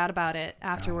really bad about it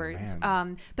afterwards.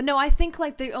 man. But no, I think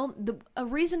like a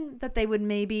reason that they would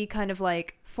maybe kind of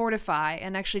like fortify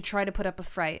and actually try to put up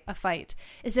a fight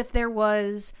is if there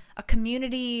was a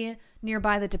community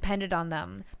nearby that depended on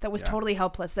them, that was totally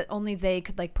helpless, that only they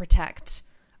could like protect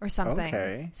or something.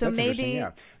 Okay. So That's interesting, maybe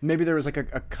yeah. Maybe there was like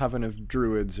a coven of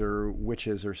druids or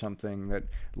witches or something that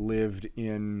lived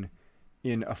in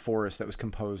a forest that was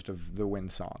composed of the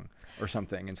wind song or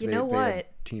something, and so they had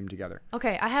teamed together.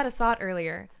 Okay, I had a thought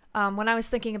earlier when I was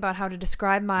thinking about how to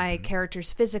describe my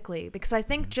characters physically, because I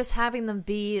think just having them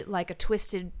be like a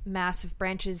twisted mass of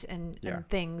branches and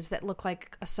things that look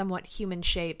like a somewhat human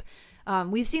shape.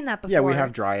 We've seen that before. Yeah, we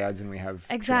have dryads and we have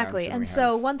exactly. giants And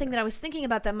so one thing that I was thinking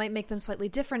about that might make them slightly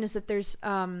different is that there's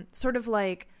sort of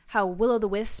like how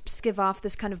will-o'-the-wisps give off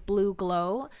this kind of blue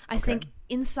glow. I think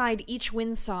inside each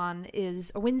windsong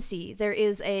is a windsea. There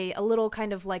is a little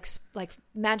kind of like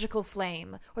magical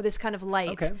flame or this kind of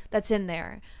light that's in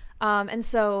there. And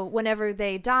so whenever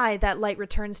they die, that light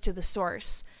returns to the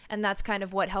source, and that's kind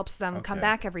of what helps them come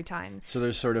back every time. So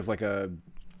there's sort of like a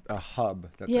hub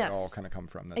that they all kind of come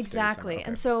from. That Exactly. Okay.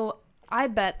 And so I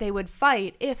bet they would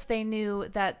fight if they knew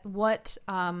that what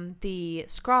the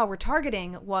Skrull were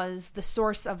targeting was the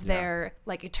source of their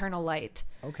like eternal light.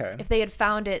 Okay. If they had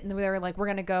found it and they were like, we're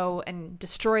going to go and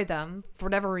destroy them for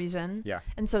whatever reason. Yeah.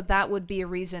 And so that would be a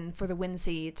reason for the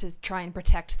Windsea to try and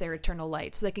protect their eternal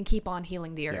light so they can keep on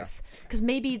healing the earth. Because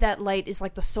maybe that light is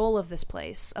like the soul of this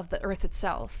place, of the earth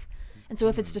itself. And so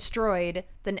if it's destroyed,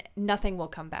 then nothing will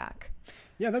come back.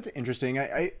 Yeah, that's interesting.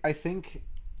 I think,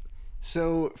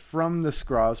 so from the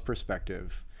Skrull's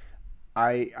perspective,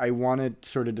 I want to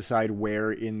sort of decide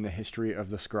where in the history of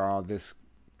the Skrull this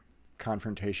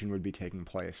confrontation would be taking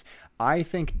place. I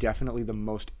think definitely the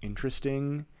most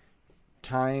interesting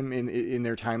time in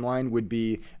their timeline would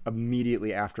be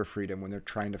immediately after freedom, when they're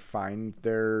trying to find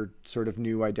their sort of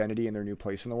new identity and their new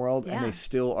place in the world. And they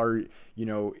still are,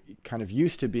 kind of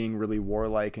used to being really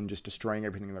warlike and just destroying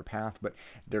everything in their path, but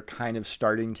they're kind of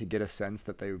starting to get a sense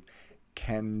that they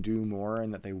can do more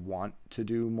and that they want to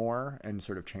do more and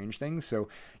sort of change things. So,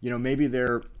 maybe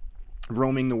they're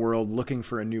roaming the world looking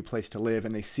for a new place to live,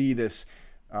 and they see this,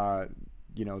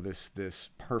 this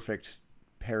perfect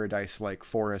paradise-like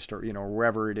forest, or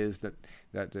wherever it is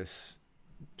that this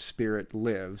spirit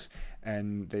lives,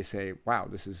 and they say, wow,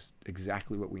 this is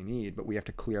exactly what we need, but we have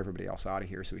to clear everybody else out of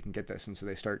here so we can get this. And so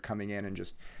they start coming in and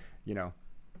just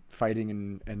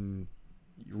fighting and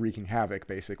wreaking havoc,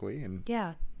 basically, and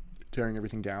tearing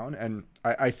everything down. And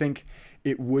I think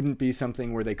it wouldn't be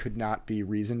something where they could not be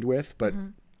reasoned with, but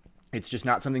it's just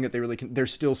not something that they really can. They're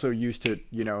still so used to,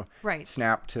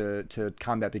 snap to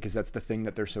combat, because that's the thing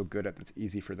that they're so good at. That's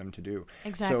easy for them to do.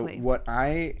 Exactly. So what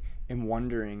I am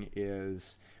wondering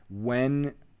is,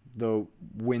 when the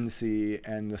Windsea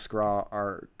and the Skrull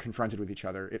are confronted with each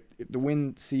other, if the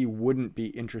Windsea wouldn't be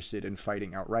interested in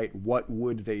fighting outright, what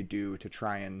would they do to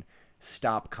try and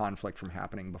stop conflict from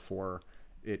happening before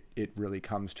it really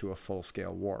comes to a full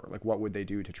scale war? Like, what would they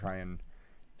do to try and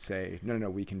say, no,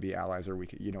 we can be allies, or we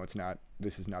can,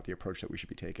 this is not the approach that we should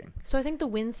be taking? So I think the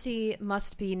Windsea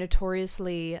must be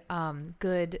notoriously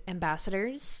good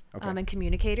ambassadors and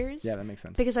communicators. Yeah, that makes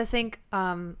sense. Because I think,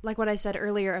 like what I said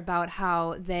earlier about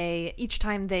how each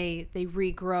time they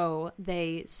regrow,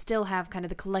 they still have kind of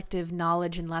the collective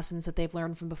knowledge and lessons that they've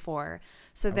learned from before.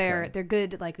 So they're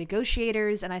good like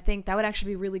negotiators, and I think that would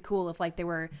actually be really cool if like they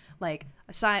were like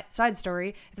a side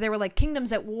story. If they were like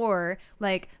kingdoms at war,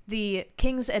 like the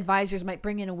king's advisors might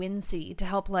bring in a Windsea to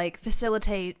help like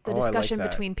facilitate the discussion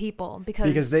between people,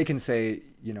 because they can say,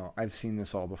 I've seen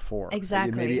this all before.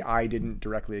 Exactly. Maybe I didn't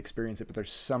directly experience it, but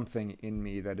there's something in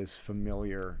me that is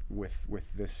familiar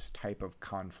with this type of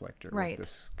conflict or with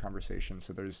this conversation.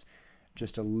 So there's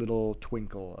just a little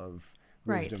twinkle of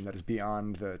wisdom that is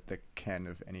beyond the ken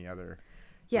of any other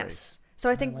race. So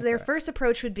I think their first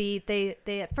approach would be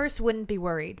they at first wouldn't be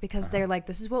worried, because they're like,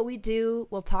 this is what we do.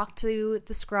 We'll talk to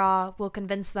the Skrull. We'll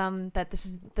convince them that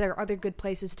there are other good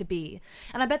places to be.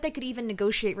 And I bet they could even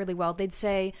negotiate really well. They'd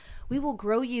say, we will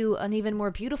grow you an even more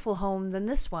beautiful home than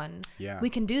this one. Yeah. We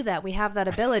can do that. We have that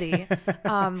ability.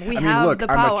 We have the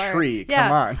power. I'm a tree. Yeah.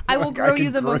 Come on. I will grow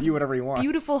you the most whatever you want.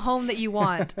 beautiful home that you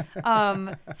want.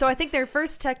 So I think their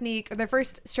first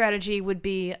strategy would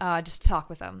be just to talk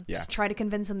with them. Yeah. Just try to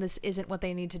convince them this isn't what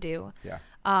they need to do. Yeah.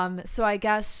 So I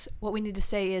guess what we need to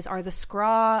say is, are the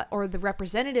Skrull or the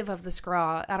representative of the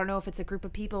Skrull, I don't know if it's a group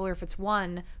of people or if it's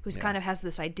one who's kind of has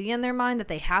this idea in their mind that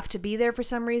they have to be there for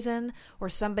some reason, or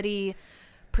somebody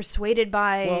persuaded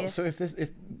by... Well, so if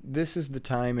this is the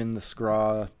time in the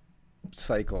Skrull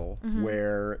cycle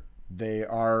where they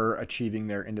are achieving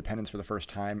their independence for the first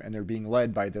time, and they're being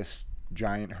led by this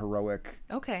giant heroic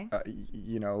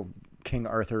King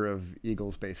Arthur of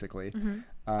Eagles, basically.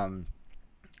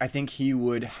 I think he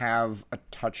would have a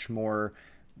touch more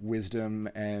wisdom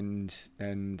and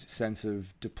sense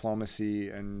of diplomacy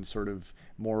and sort of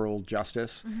moral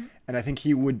justice, and I think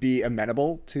he would be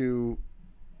amenable to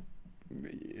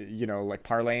like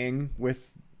parlaying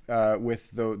with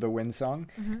the Windsong,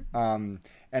 and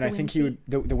I think he would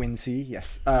the Windsea,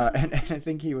 yes, and I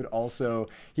think he would also,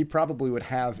 he probably would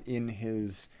have in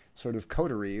his sort of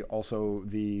coterie also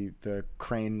the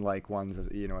crane-like ones, as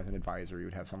an advisor. You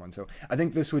would have someone. So I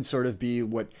think this would sort of be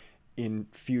what in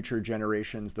future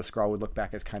generations the Skrull would look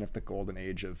back as kind of the golden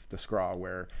age of the Skrull,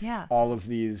 where all of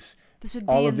these, this would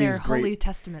be in their holy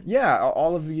testaments. Yeah,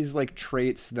 all of these like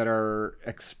traits that are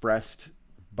expressed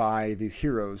by these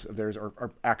heroes of theirs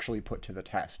are actually put to the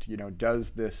test.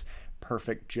 Does this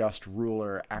perfect just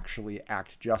ruler actually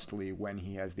act justly when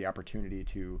he has the opportunity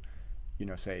to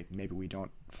say, maybe we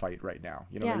don't fight right now.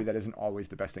 Maybe that isn't always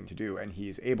the best thing to do, and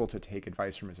he's able to take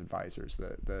advice from his advisors,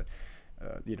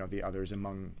 the others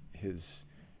among his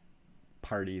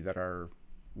party that are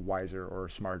wiser or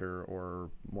smarter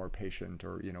or more patient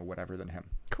or whatever than him.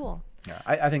 Cool. Yeah,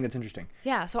 I think that's interesting.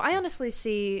 Yeah, so I honestly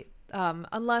see,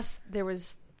 unless there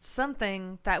was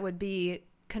something that would be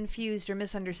confused or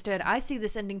misunderstood, I see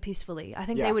this ending peacefully. I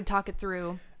think they would talk it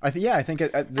through. I think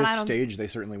at this stage they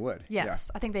certainly would.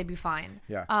 Yes, I think they'd be fine.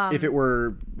 Yeah. If it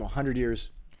were 100 years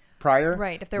prior,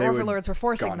 right? If their overlords were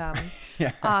forcing them,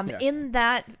 in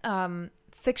that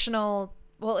fictional.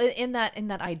 Well, in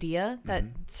that idea that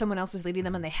someone else was leading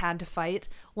them and they had to fight,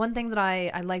 one thing that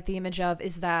I like the image of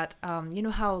is that,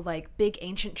 how like big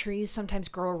ancient trees sometimes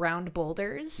grow around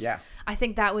boulders? Yeah. I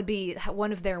think that would be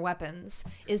one of their weapons,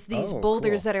 is these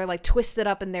boulders that are like twisted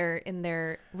up in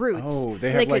their roots. Oh,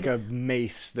 they have like a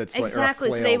mace that's exactly,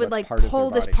 like, or a flail, so they would like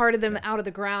pull this body. part of them out of the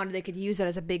ground. They could use it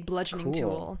as a big bludgeoning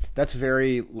tool. That's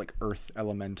very like earth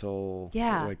elemental.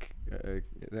 Yeah. Like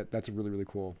that's really, really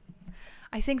cool.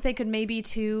 I think they could maybe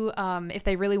too, if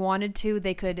they really wanted to,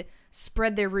 they could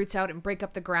spread their roots out and break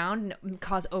up the ground and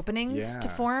cause openings to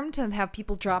form to have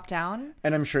people drop down.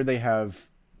 And I'm sure they have,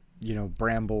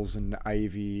 brambles and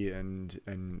ivy and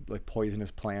like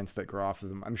poisonous plants that grow off of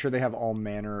them. I'm sure they have all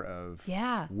manner of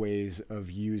ways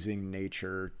of using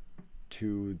nature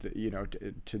to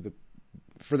the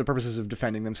for the purposes of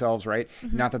defending themselves, right?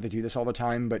 Not that they do this all the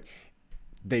time, but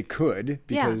they could,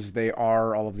 because they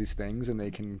are all of these things, and they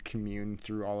can commune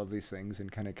through all of these things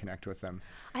and kind of connect with them.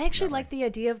 I actually like the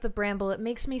idea of the bramble. It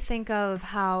makes me think of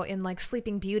how in like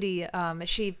Sleeping Beauty,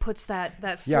 she puts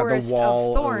that forest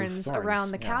of thorns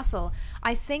around the castle.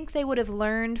 I think they would have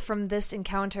learned from this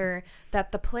encounter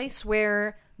that the place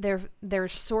where their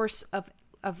source of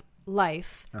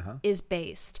life is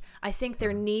based, I think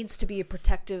there needs to be a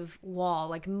protective wall,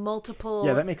 like multiple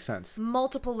that makes sense,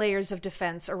 multiple layers of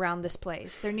defense around this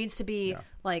place. There needs to be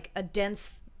like a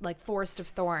dense like forest of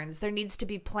thorns. There needs to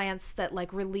be plants that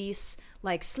like release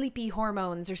like sleepy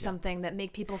hormones or something that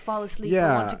make people fall asleep or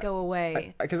want to go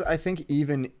away. Because I think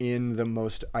even in the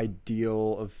most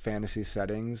ideal of fantasy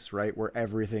settings, right, where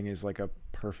everything is like a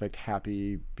perfect,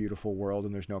 happy, beautiful world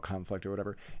and there's no conflict or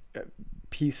whatever,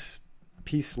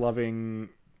 peace-loving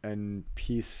and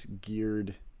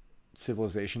peace-geared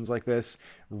civilizations like this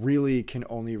really can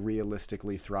only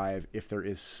realistically thrive if there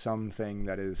is something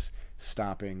that is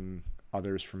stopping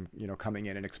others from, coming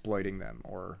in and exploiting them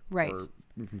or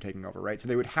from taking over, right? So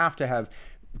they would have to have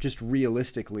just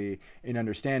realistically an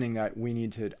understanding that we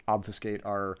need to obfuscate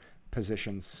our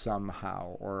position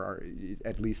somehow, or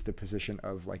at least the position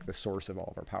of like the source of all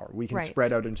of our power. We can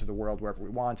spread out into the world wherever we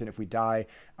want, and if we die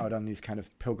out on these kind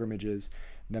of pilgrimages,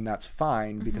 then that's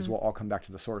fine because we'll all come back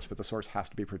to the source, but the source has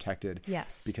to be protected.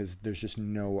 Yes. Because there's just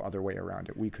no other way around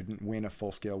it. We couldn't win a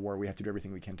full-scale war. We have to do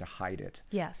everything we can to hide it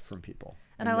from people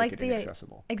and I like it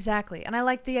inaccessible. Exactly. And I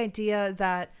like the idea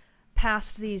that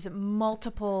past these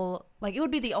multiple, like, it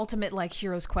would be the ultimate like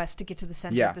hero's quest to get to the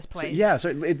center of this place.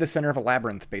 So the center of a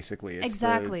labyrinth, basically. It's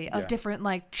of different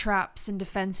like traps and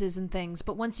defenses and things.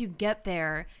 But once you get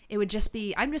there, it would just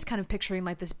be, I'm just kind of picturing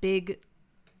like this big,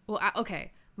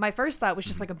 my first thought was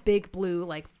just like a big blue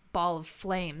like ball of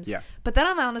flames. Yeah. But then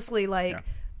I'm honestly like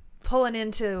pulling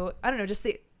into, I don't know, just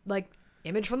the like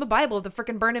image from the Bible of the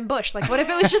freaking burning bush. Like, what if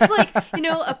it was just like,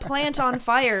 a plant on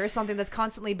fire or something that's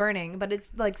constantly burning, but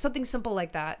it's like something simple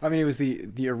like that. I mean, it was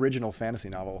the original fantasy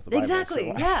novel, the Bible.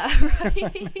 Exactly. So, yeah.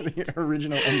 Right. The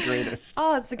original and greatest.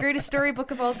 Oh, it's the greatest storybook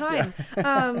of all time.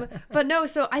 But no,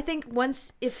 so I think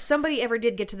if somebody ever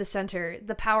did get to the center,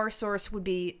 the power source would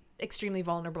be extremely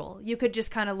vulnerable. You could just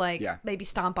kind of like maybe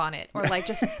stomp on it or like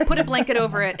just put a blanket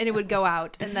over it and it would go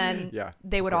out and then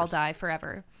they would all die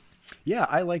forever. Yeah,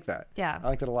 I like that. Yeah. I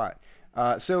like that a lot.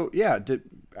 I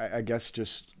guess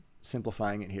just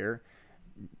simplifying it here,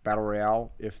 Battle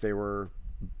Royale, if they were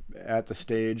at the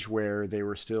stage where they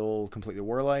were still completely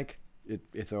warlike,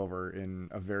 it's over in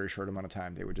a very short amount of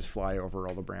time. They would just fly over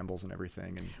all the brambles and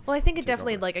everything. Well, I think it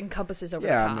definitely like encompasses over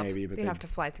the top. Yeah, maybe. But you'd have to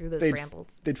fly through those brambles.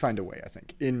 They'd find a way, I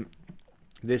think. In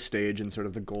this stage, in sort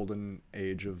of the golden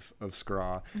age of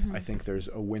Skra, I think there's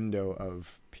a window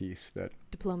of peace that...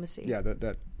 Diplomacy. Yeah,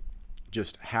 that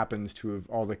just happens to have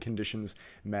all the conditions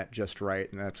met just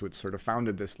right, and that's what sort of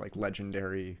founded this like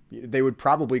legendary. They would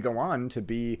probably go on to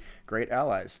be great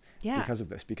allies because of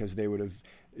this, because they would have,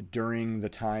 during the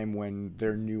time when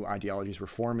their new ideologies were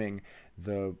forming,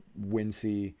 the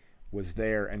Wincy was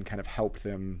there and kind of helped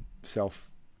them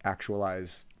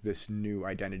self-actualize this new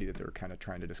identity that they were kind of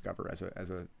trying to discover as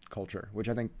a culture, which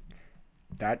I think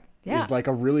that is like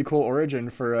a really cool origin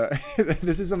for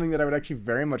this is something that I would actually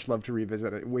very much love to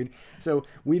revisit. So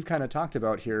we've kind of talked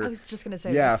about here. I was just going to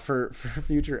say this. For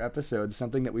future episodes,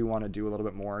 something that we want to do a little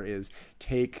bit more is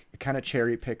kind of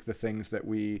cherry pick the things that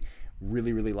we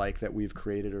really, really like that we've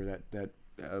created or that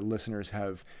listeners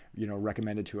have,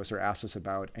 recommended to us or asked us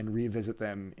about, and revisit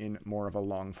them in more of a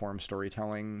long form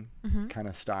storytelling kind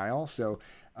of style. So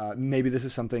maybe this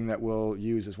is something that we'll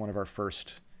use as one of our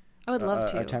first I would love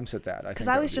to. Attempts at that. Because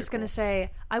I was just going to say,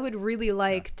 I would really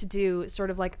like to do sort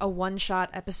of like a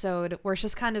one-shot episode where it's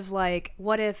just kind of like,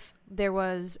 what if there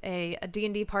was a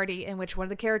D&D party in which one of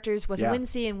the characters was a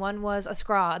Wincy and one was a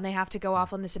Skra, and they have to go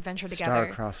off on this adventure together.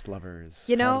 Star-crossed lovers.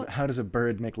 How does a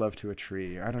bird make love to a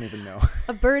tree? I don't even know.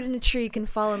 A bird and a tree can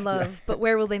fall in love, but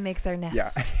where will they make their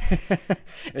nest?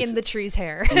 In the tree's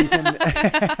hair. In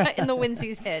the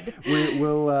Wincy's head.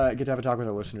 We'll get to have a talk with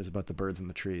our listeners about the birds and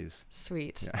the trees.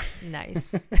 Sweet. Yeah.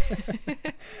 Nice.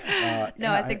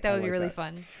 I think that would be really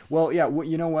fun. Well,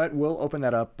 you know what? We'll open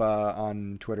that up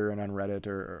on Twitter and on Reddit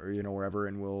or wherever,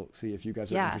 and we'll see if you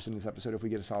guys are interested in this episode. If we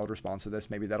get a solid response to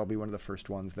this, maybe that'll be one of the first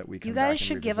ones that we can. You guys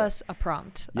should give us a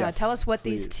prompt. Yes, tell us what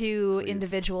these two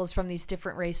individuals from these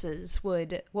different races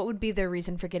what would be their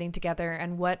reason for getting together,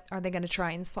 and what are they going to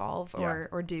try and solve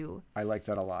or do. I like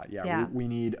that a lot. We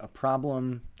need a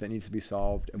problem that needs to be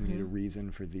solved, and we need a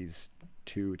reason for these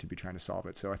two to be trying to solve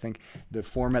it. So I think the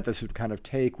format this would kind of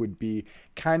take would be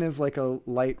kind of like a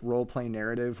light role-play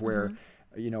narrative where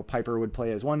Piper would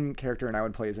play as one character and I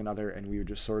would play as another, and we would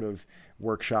just sort of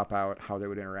workshop out how they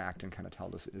would interact and kind of tell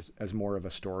this as more of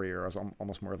a story, or as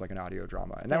almost more of like an audio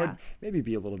drama. And that would maybe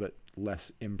be a little bit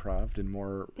less improv and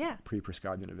more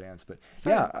pre-prescribed in advance. But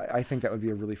I think that would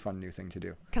be a really fun new thing to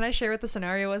do. Can I share what the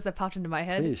scenario was that popped into my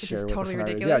head? Please share is what totally the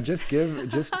ridiculous. Just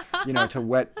to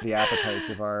whet the appetites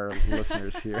of our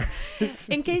listeners here.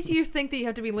 In case you think that you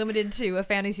have to be limited to a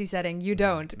fantasy setting, you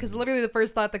don't. Because literally the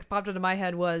first thought that popped into my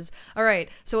head was, all right,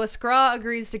 so a Skra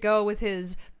agrees to go with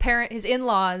his his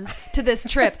in-laws to this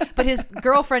trip, but his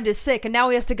girlfriend is sick and now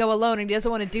he has to go alone and he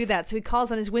doesn't want to do that. So he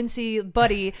calls on his Wincy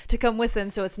buddy to come with him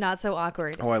so it's not so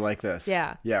awkward. Oh, I like this.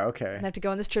 Yeah. Yeah, okay. And they have to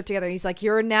go on this trip together. He's like,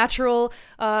 you're a natural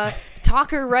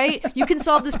talker, right? You can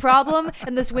solve this problem.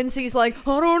 And this Wincy's like,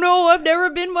 I don't know. I've never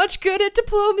been much good at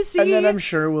diplomacy. And then I'm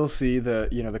sure we'll see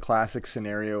the classic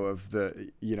scenario of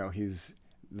he's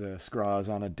the Scraw's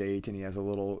on a date and he has a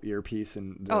little earpiece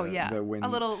and the Wincy a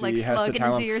little like has slug to in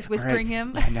tell his him, ears whispering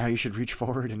him. Now you should reach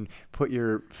forward and put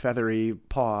your feathery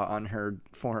paw on her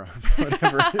forearm,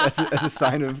 whatever, as a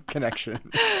sign of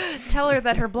connection. Tell her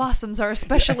that her blossoms are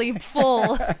especially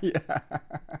full. Yeah.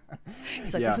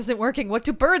 He's like, this isn't working. What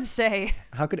do birds say?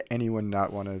 How could anyone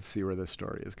not want to see where this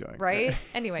story is going? Right?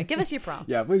 Anyway, give us your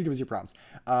prompts. Yeah, please give us your prompts.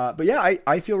 But yeah,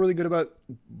 I feel really good about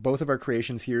both of our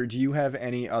creations here. Do you have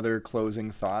any other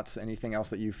closing thoughts? Anything else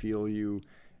that you feel you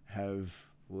have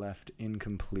left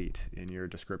incomplete in your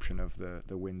description of the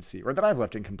Wincy, or that I've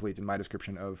left incomplete in my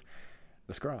description of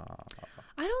the Scraw?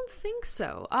 I don't think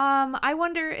so. I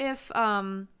wonder if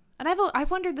and I've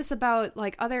wondered this about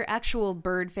like other actual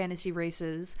bird fantasy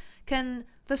races. Can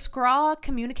the Scraw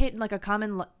communicate in like a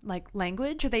common like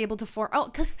language? Are they able to form? Oh,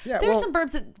 because there's some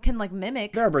birds that can like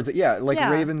mimic. There are birds that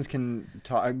ravens can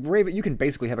talk. Raven, you can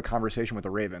basically have a conversation with a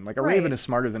raven. Like a raven is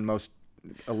smarter than most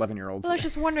 11-year-olds. Well, I was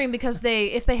just wondering because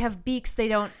if they have beaks, they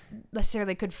don't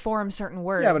necessarily could form certain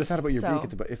words. Yeah, but it's not about your beak.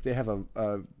 It's about if they have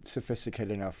a sophisticated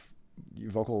enough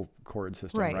vocal cord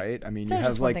system, right? I mean, you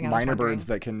have like minor birds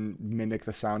that can mimic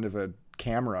the sound of a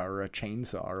camera or a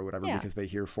chainsaw or whatever because they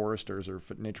hear foresters or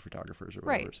nature photographers or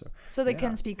whatever. Right. So they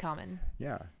can speak common.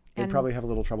 Yeah. They probably have a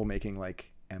little trouble making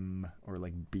like M or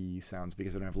like B sounds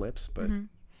because they don't have lips, but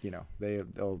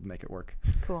they'll make it work.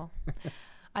 Cool.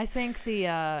 I think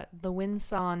the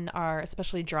Winson are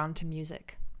especially drawn to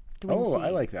music. Oh, I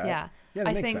like that. Yeah. Yeah,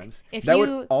 that makes sense. That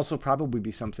would also probably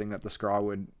be something that the Scraw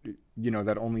would,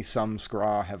 that only some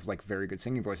Scraw have like very good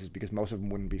singing voices because most of them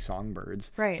wouldn't be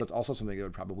songbirds. Right. So it's also something they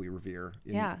would probably revere.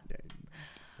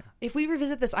 If we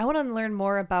revisit this, I want to learn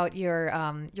more about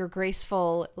your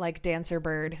graceful like dancer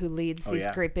bird who leads these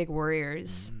great big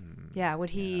warriors. Yeah. Would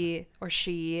he or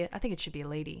she? I think it should be a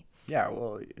lady. Yeah.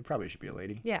 Well, it probably should be a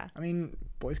lady. Yeah. I mean,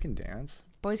 boys can dance.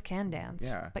 Boys can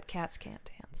dance. Yeah. But cats can't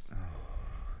dance. Oh.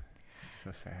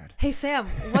 So sad. Hey, Sam,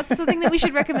 what's something that we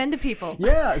should recommend to people?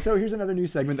 Yeah, so here's another new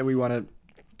segment that we want to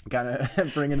kind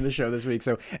of bring into the show this week.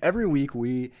 So every week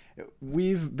we've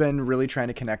been really trying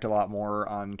to connect a lot more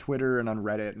on Twitter and on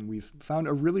Reddit, and we've found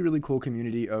a really, really cool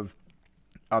community of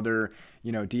other,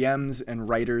 DMs and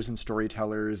writers and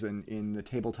storytellers and in the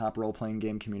tabletop role-playing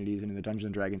game communities and in the Dungeons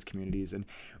and Dragons communities. And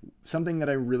something that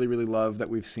I really, really love that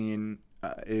we've seen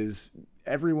is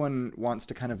everyone wants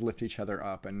to kind of lift each other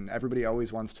up, and everybody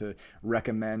always wants to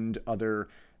recommend other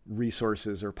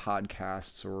resources or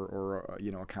podcasts or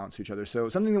accounts to each other. So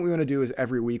something that we want to do is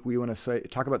every week we want to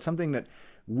talk about something that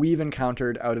we've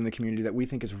encountered out in the community that we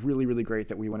think is really, really great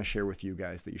that we want to share with you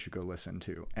guys that you should go listen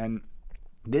to. And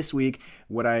this week,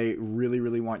 what I really,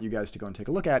 really want you guys to go and take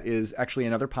a look at is actually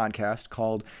another podcast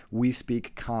called We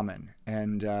Speak Common.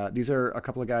 And these are a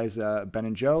couple of guys, Ben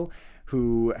and Joe,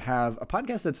 who have a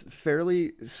podcast that's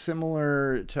fairly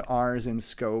similar to ours in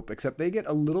scope, except they get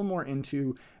a little more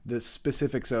into the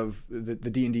specifics of the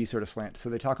D&D sort of slant. So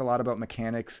they talk a lot about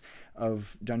mechanics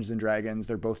of Dungeons and Dragons.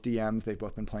 They're both DMs. They've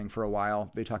both been playing for a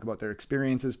while. They talk about their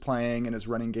experiences playing and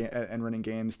running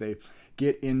games. They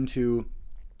get into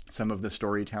some of the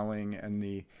storytelling and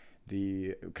the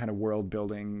kind of world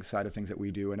building side of things that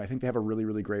we do. And I think they have a really,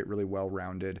 really great, really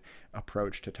well-rounded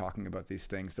approach to talking about these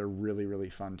things. They're really, really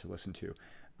fun to listen to.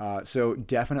 So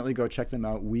definitely go check them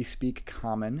out. We Speak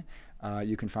Common.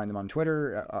 You can find them on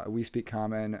Twitter. We Speak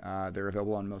Common. They're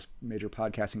available on most major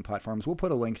podcasting platforms. We'll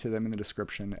put a link to them in the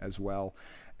description as well.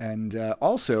 And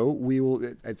also, we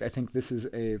will. I think this is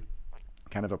a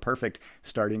kind of a perfect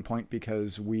starting point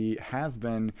because we have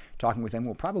been talking with them.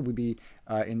 We'll probably be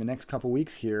in the next couple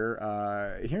weeks here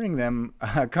hearing them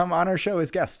come on our show as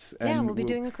guests. And we'll be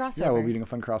doing a crossover. Yeah, we'll be doing a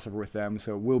fun crossover with them.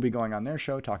 So we'll be going on their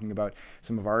show talking about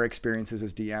some of our experiences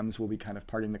as DMs. We'll be kind of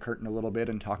parting the curtain a little bit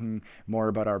and talking more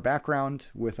about our background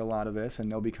with a lot of this.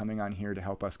 And they'll be coming on here to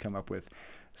help us come up with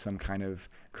some kind of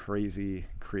crazy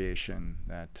creation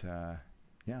that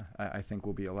I think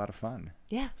will be a lot of fun.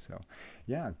 Yeah. So,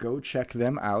 go check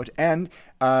them out. And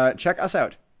check us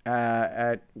out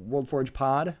at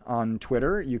WorldForgePod on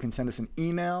Twitter. You can send us an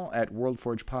email at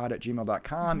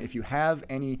worldforgepod@gmail.com. If you have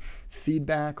any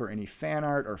feedback or any fan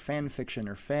art or fan fiction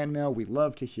or fan mail, we'd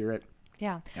love to hear it.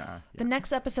 Yeah. Yeah. The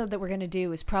next episode that we're going to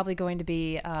do is probably going to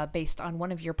be based on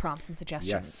one of your prompts and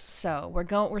suggestions. Yes. So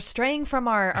we're straying from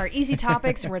our easy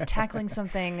topics. We're tackling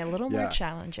something a little more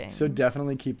challenging. So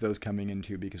definitely keep those coming in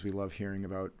too, because we love hearing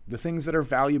about the things that are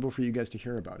valuable for you guys to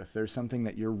hear about. If there's something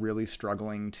that you're really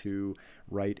struggling to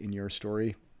write in your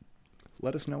story,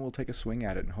 let us know. We'll take a swing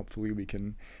at it, and hopefully we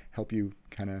can help you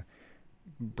kind of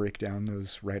break down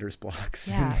those writer's blocks.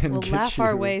 Yeah, and we'll get laugh you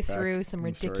our way back through some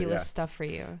in the story. ridiculous stuff for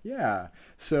you. Yeah.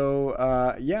 So,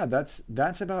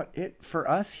 that's about it for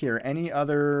us here. Any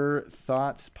other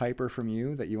thoughts, Piper, from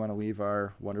you that you want to leave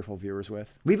our wonderful viewers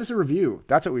with? Leave us a review.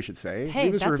 That's what we should say. Hey,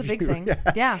 leave us that's a big thing.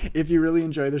 Yeah. If you really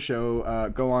enjoy the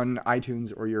show, go on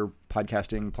iTunes or your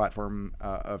podcasting platform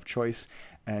of choice,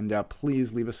 and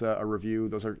please leave us a review.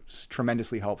 Those are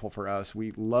tremendously helpful for us.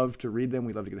 We love to read them.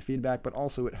 We love to get the feedback, but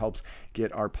also it helps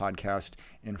get our podcast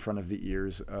in front of the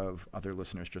ears of other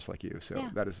listeners just like you. So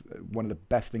that is one of the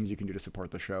best things you can do to support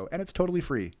the show, and it's totally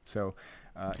free. So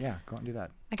go out and do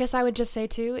that. I guess I would just say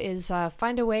too is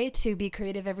find a way to be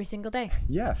creative every single day.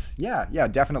 Yes. Yeah,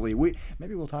 definitely.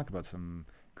 Maybe we'll talk about some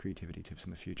creativity tips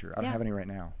in the future. I don't have any right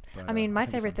now. But, I mean, my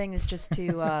favorite thing is just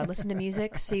to listen to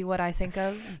music, see what I think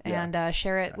of, and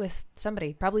share it with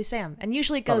somebody, probably Sam. And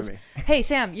usually it goes, hey,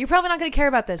 Sam, you're probably not going to care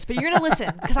about this, but you're going to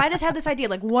listen because I just had this idea.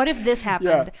 Like, what if this happened?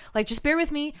 Yeah. Like, just bear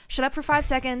with me. Shut up for 5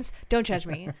 seconds. Don't judge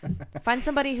me. Find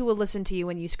somebody who will listen to you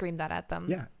when you scream that at them.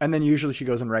 Yeah. And then usually she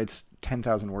goes and writes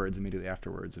 10,000 words immediately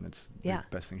afterwards, and it's the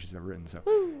best thing she's ever written. So,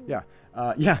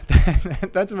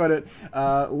 that's about it.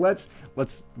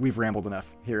 We've rambled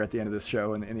enough here at the end of this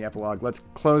show in the epilogue. Let's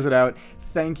close it out.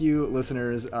 Thank you,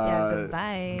 listeners.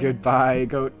 Goodbye. Goodbye.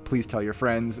 Go. Please tell your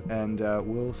friends, and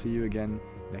we'll see you again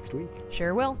next week.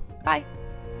 Sure will. Bye.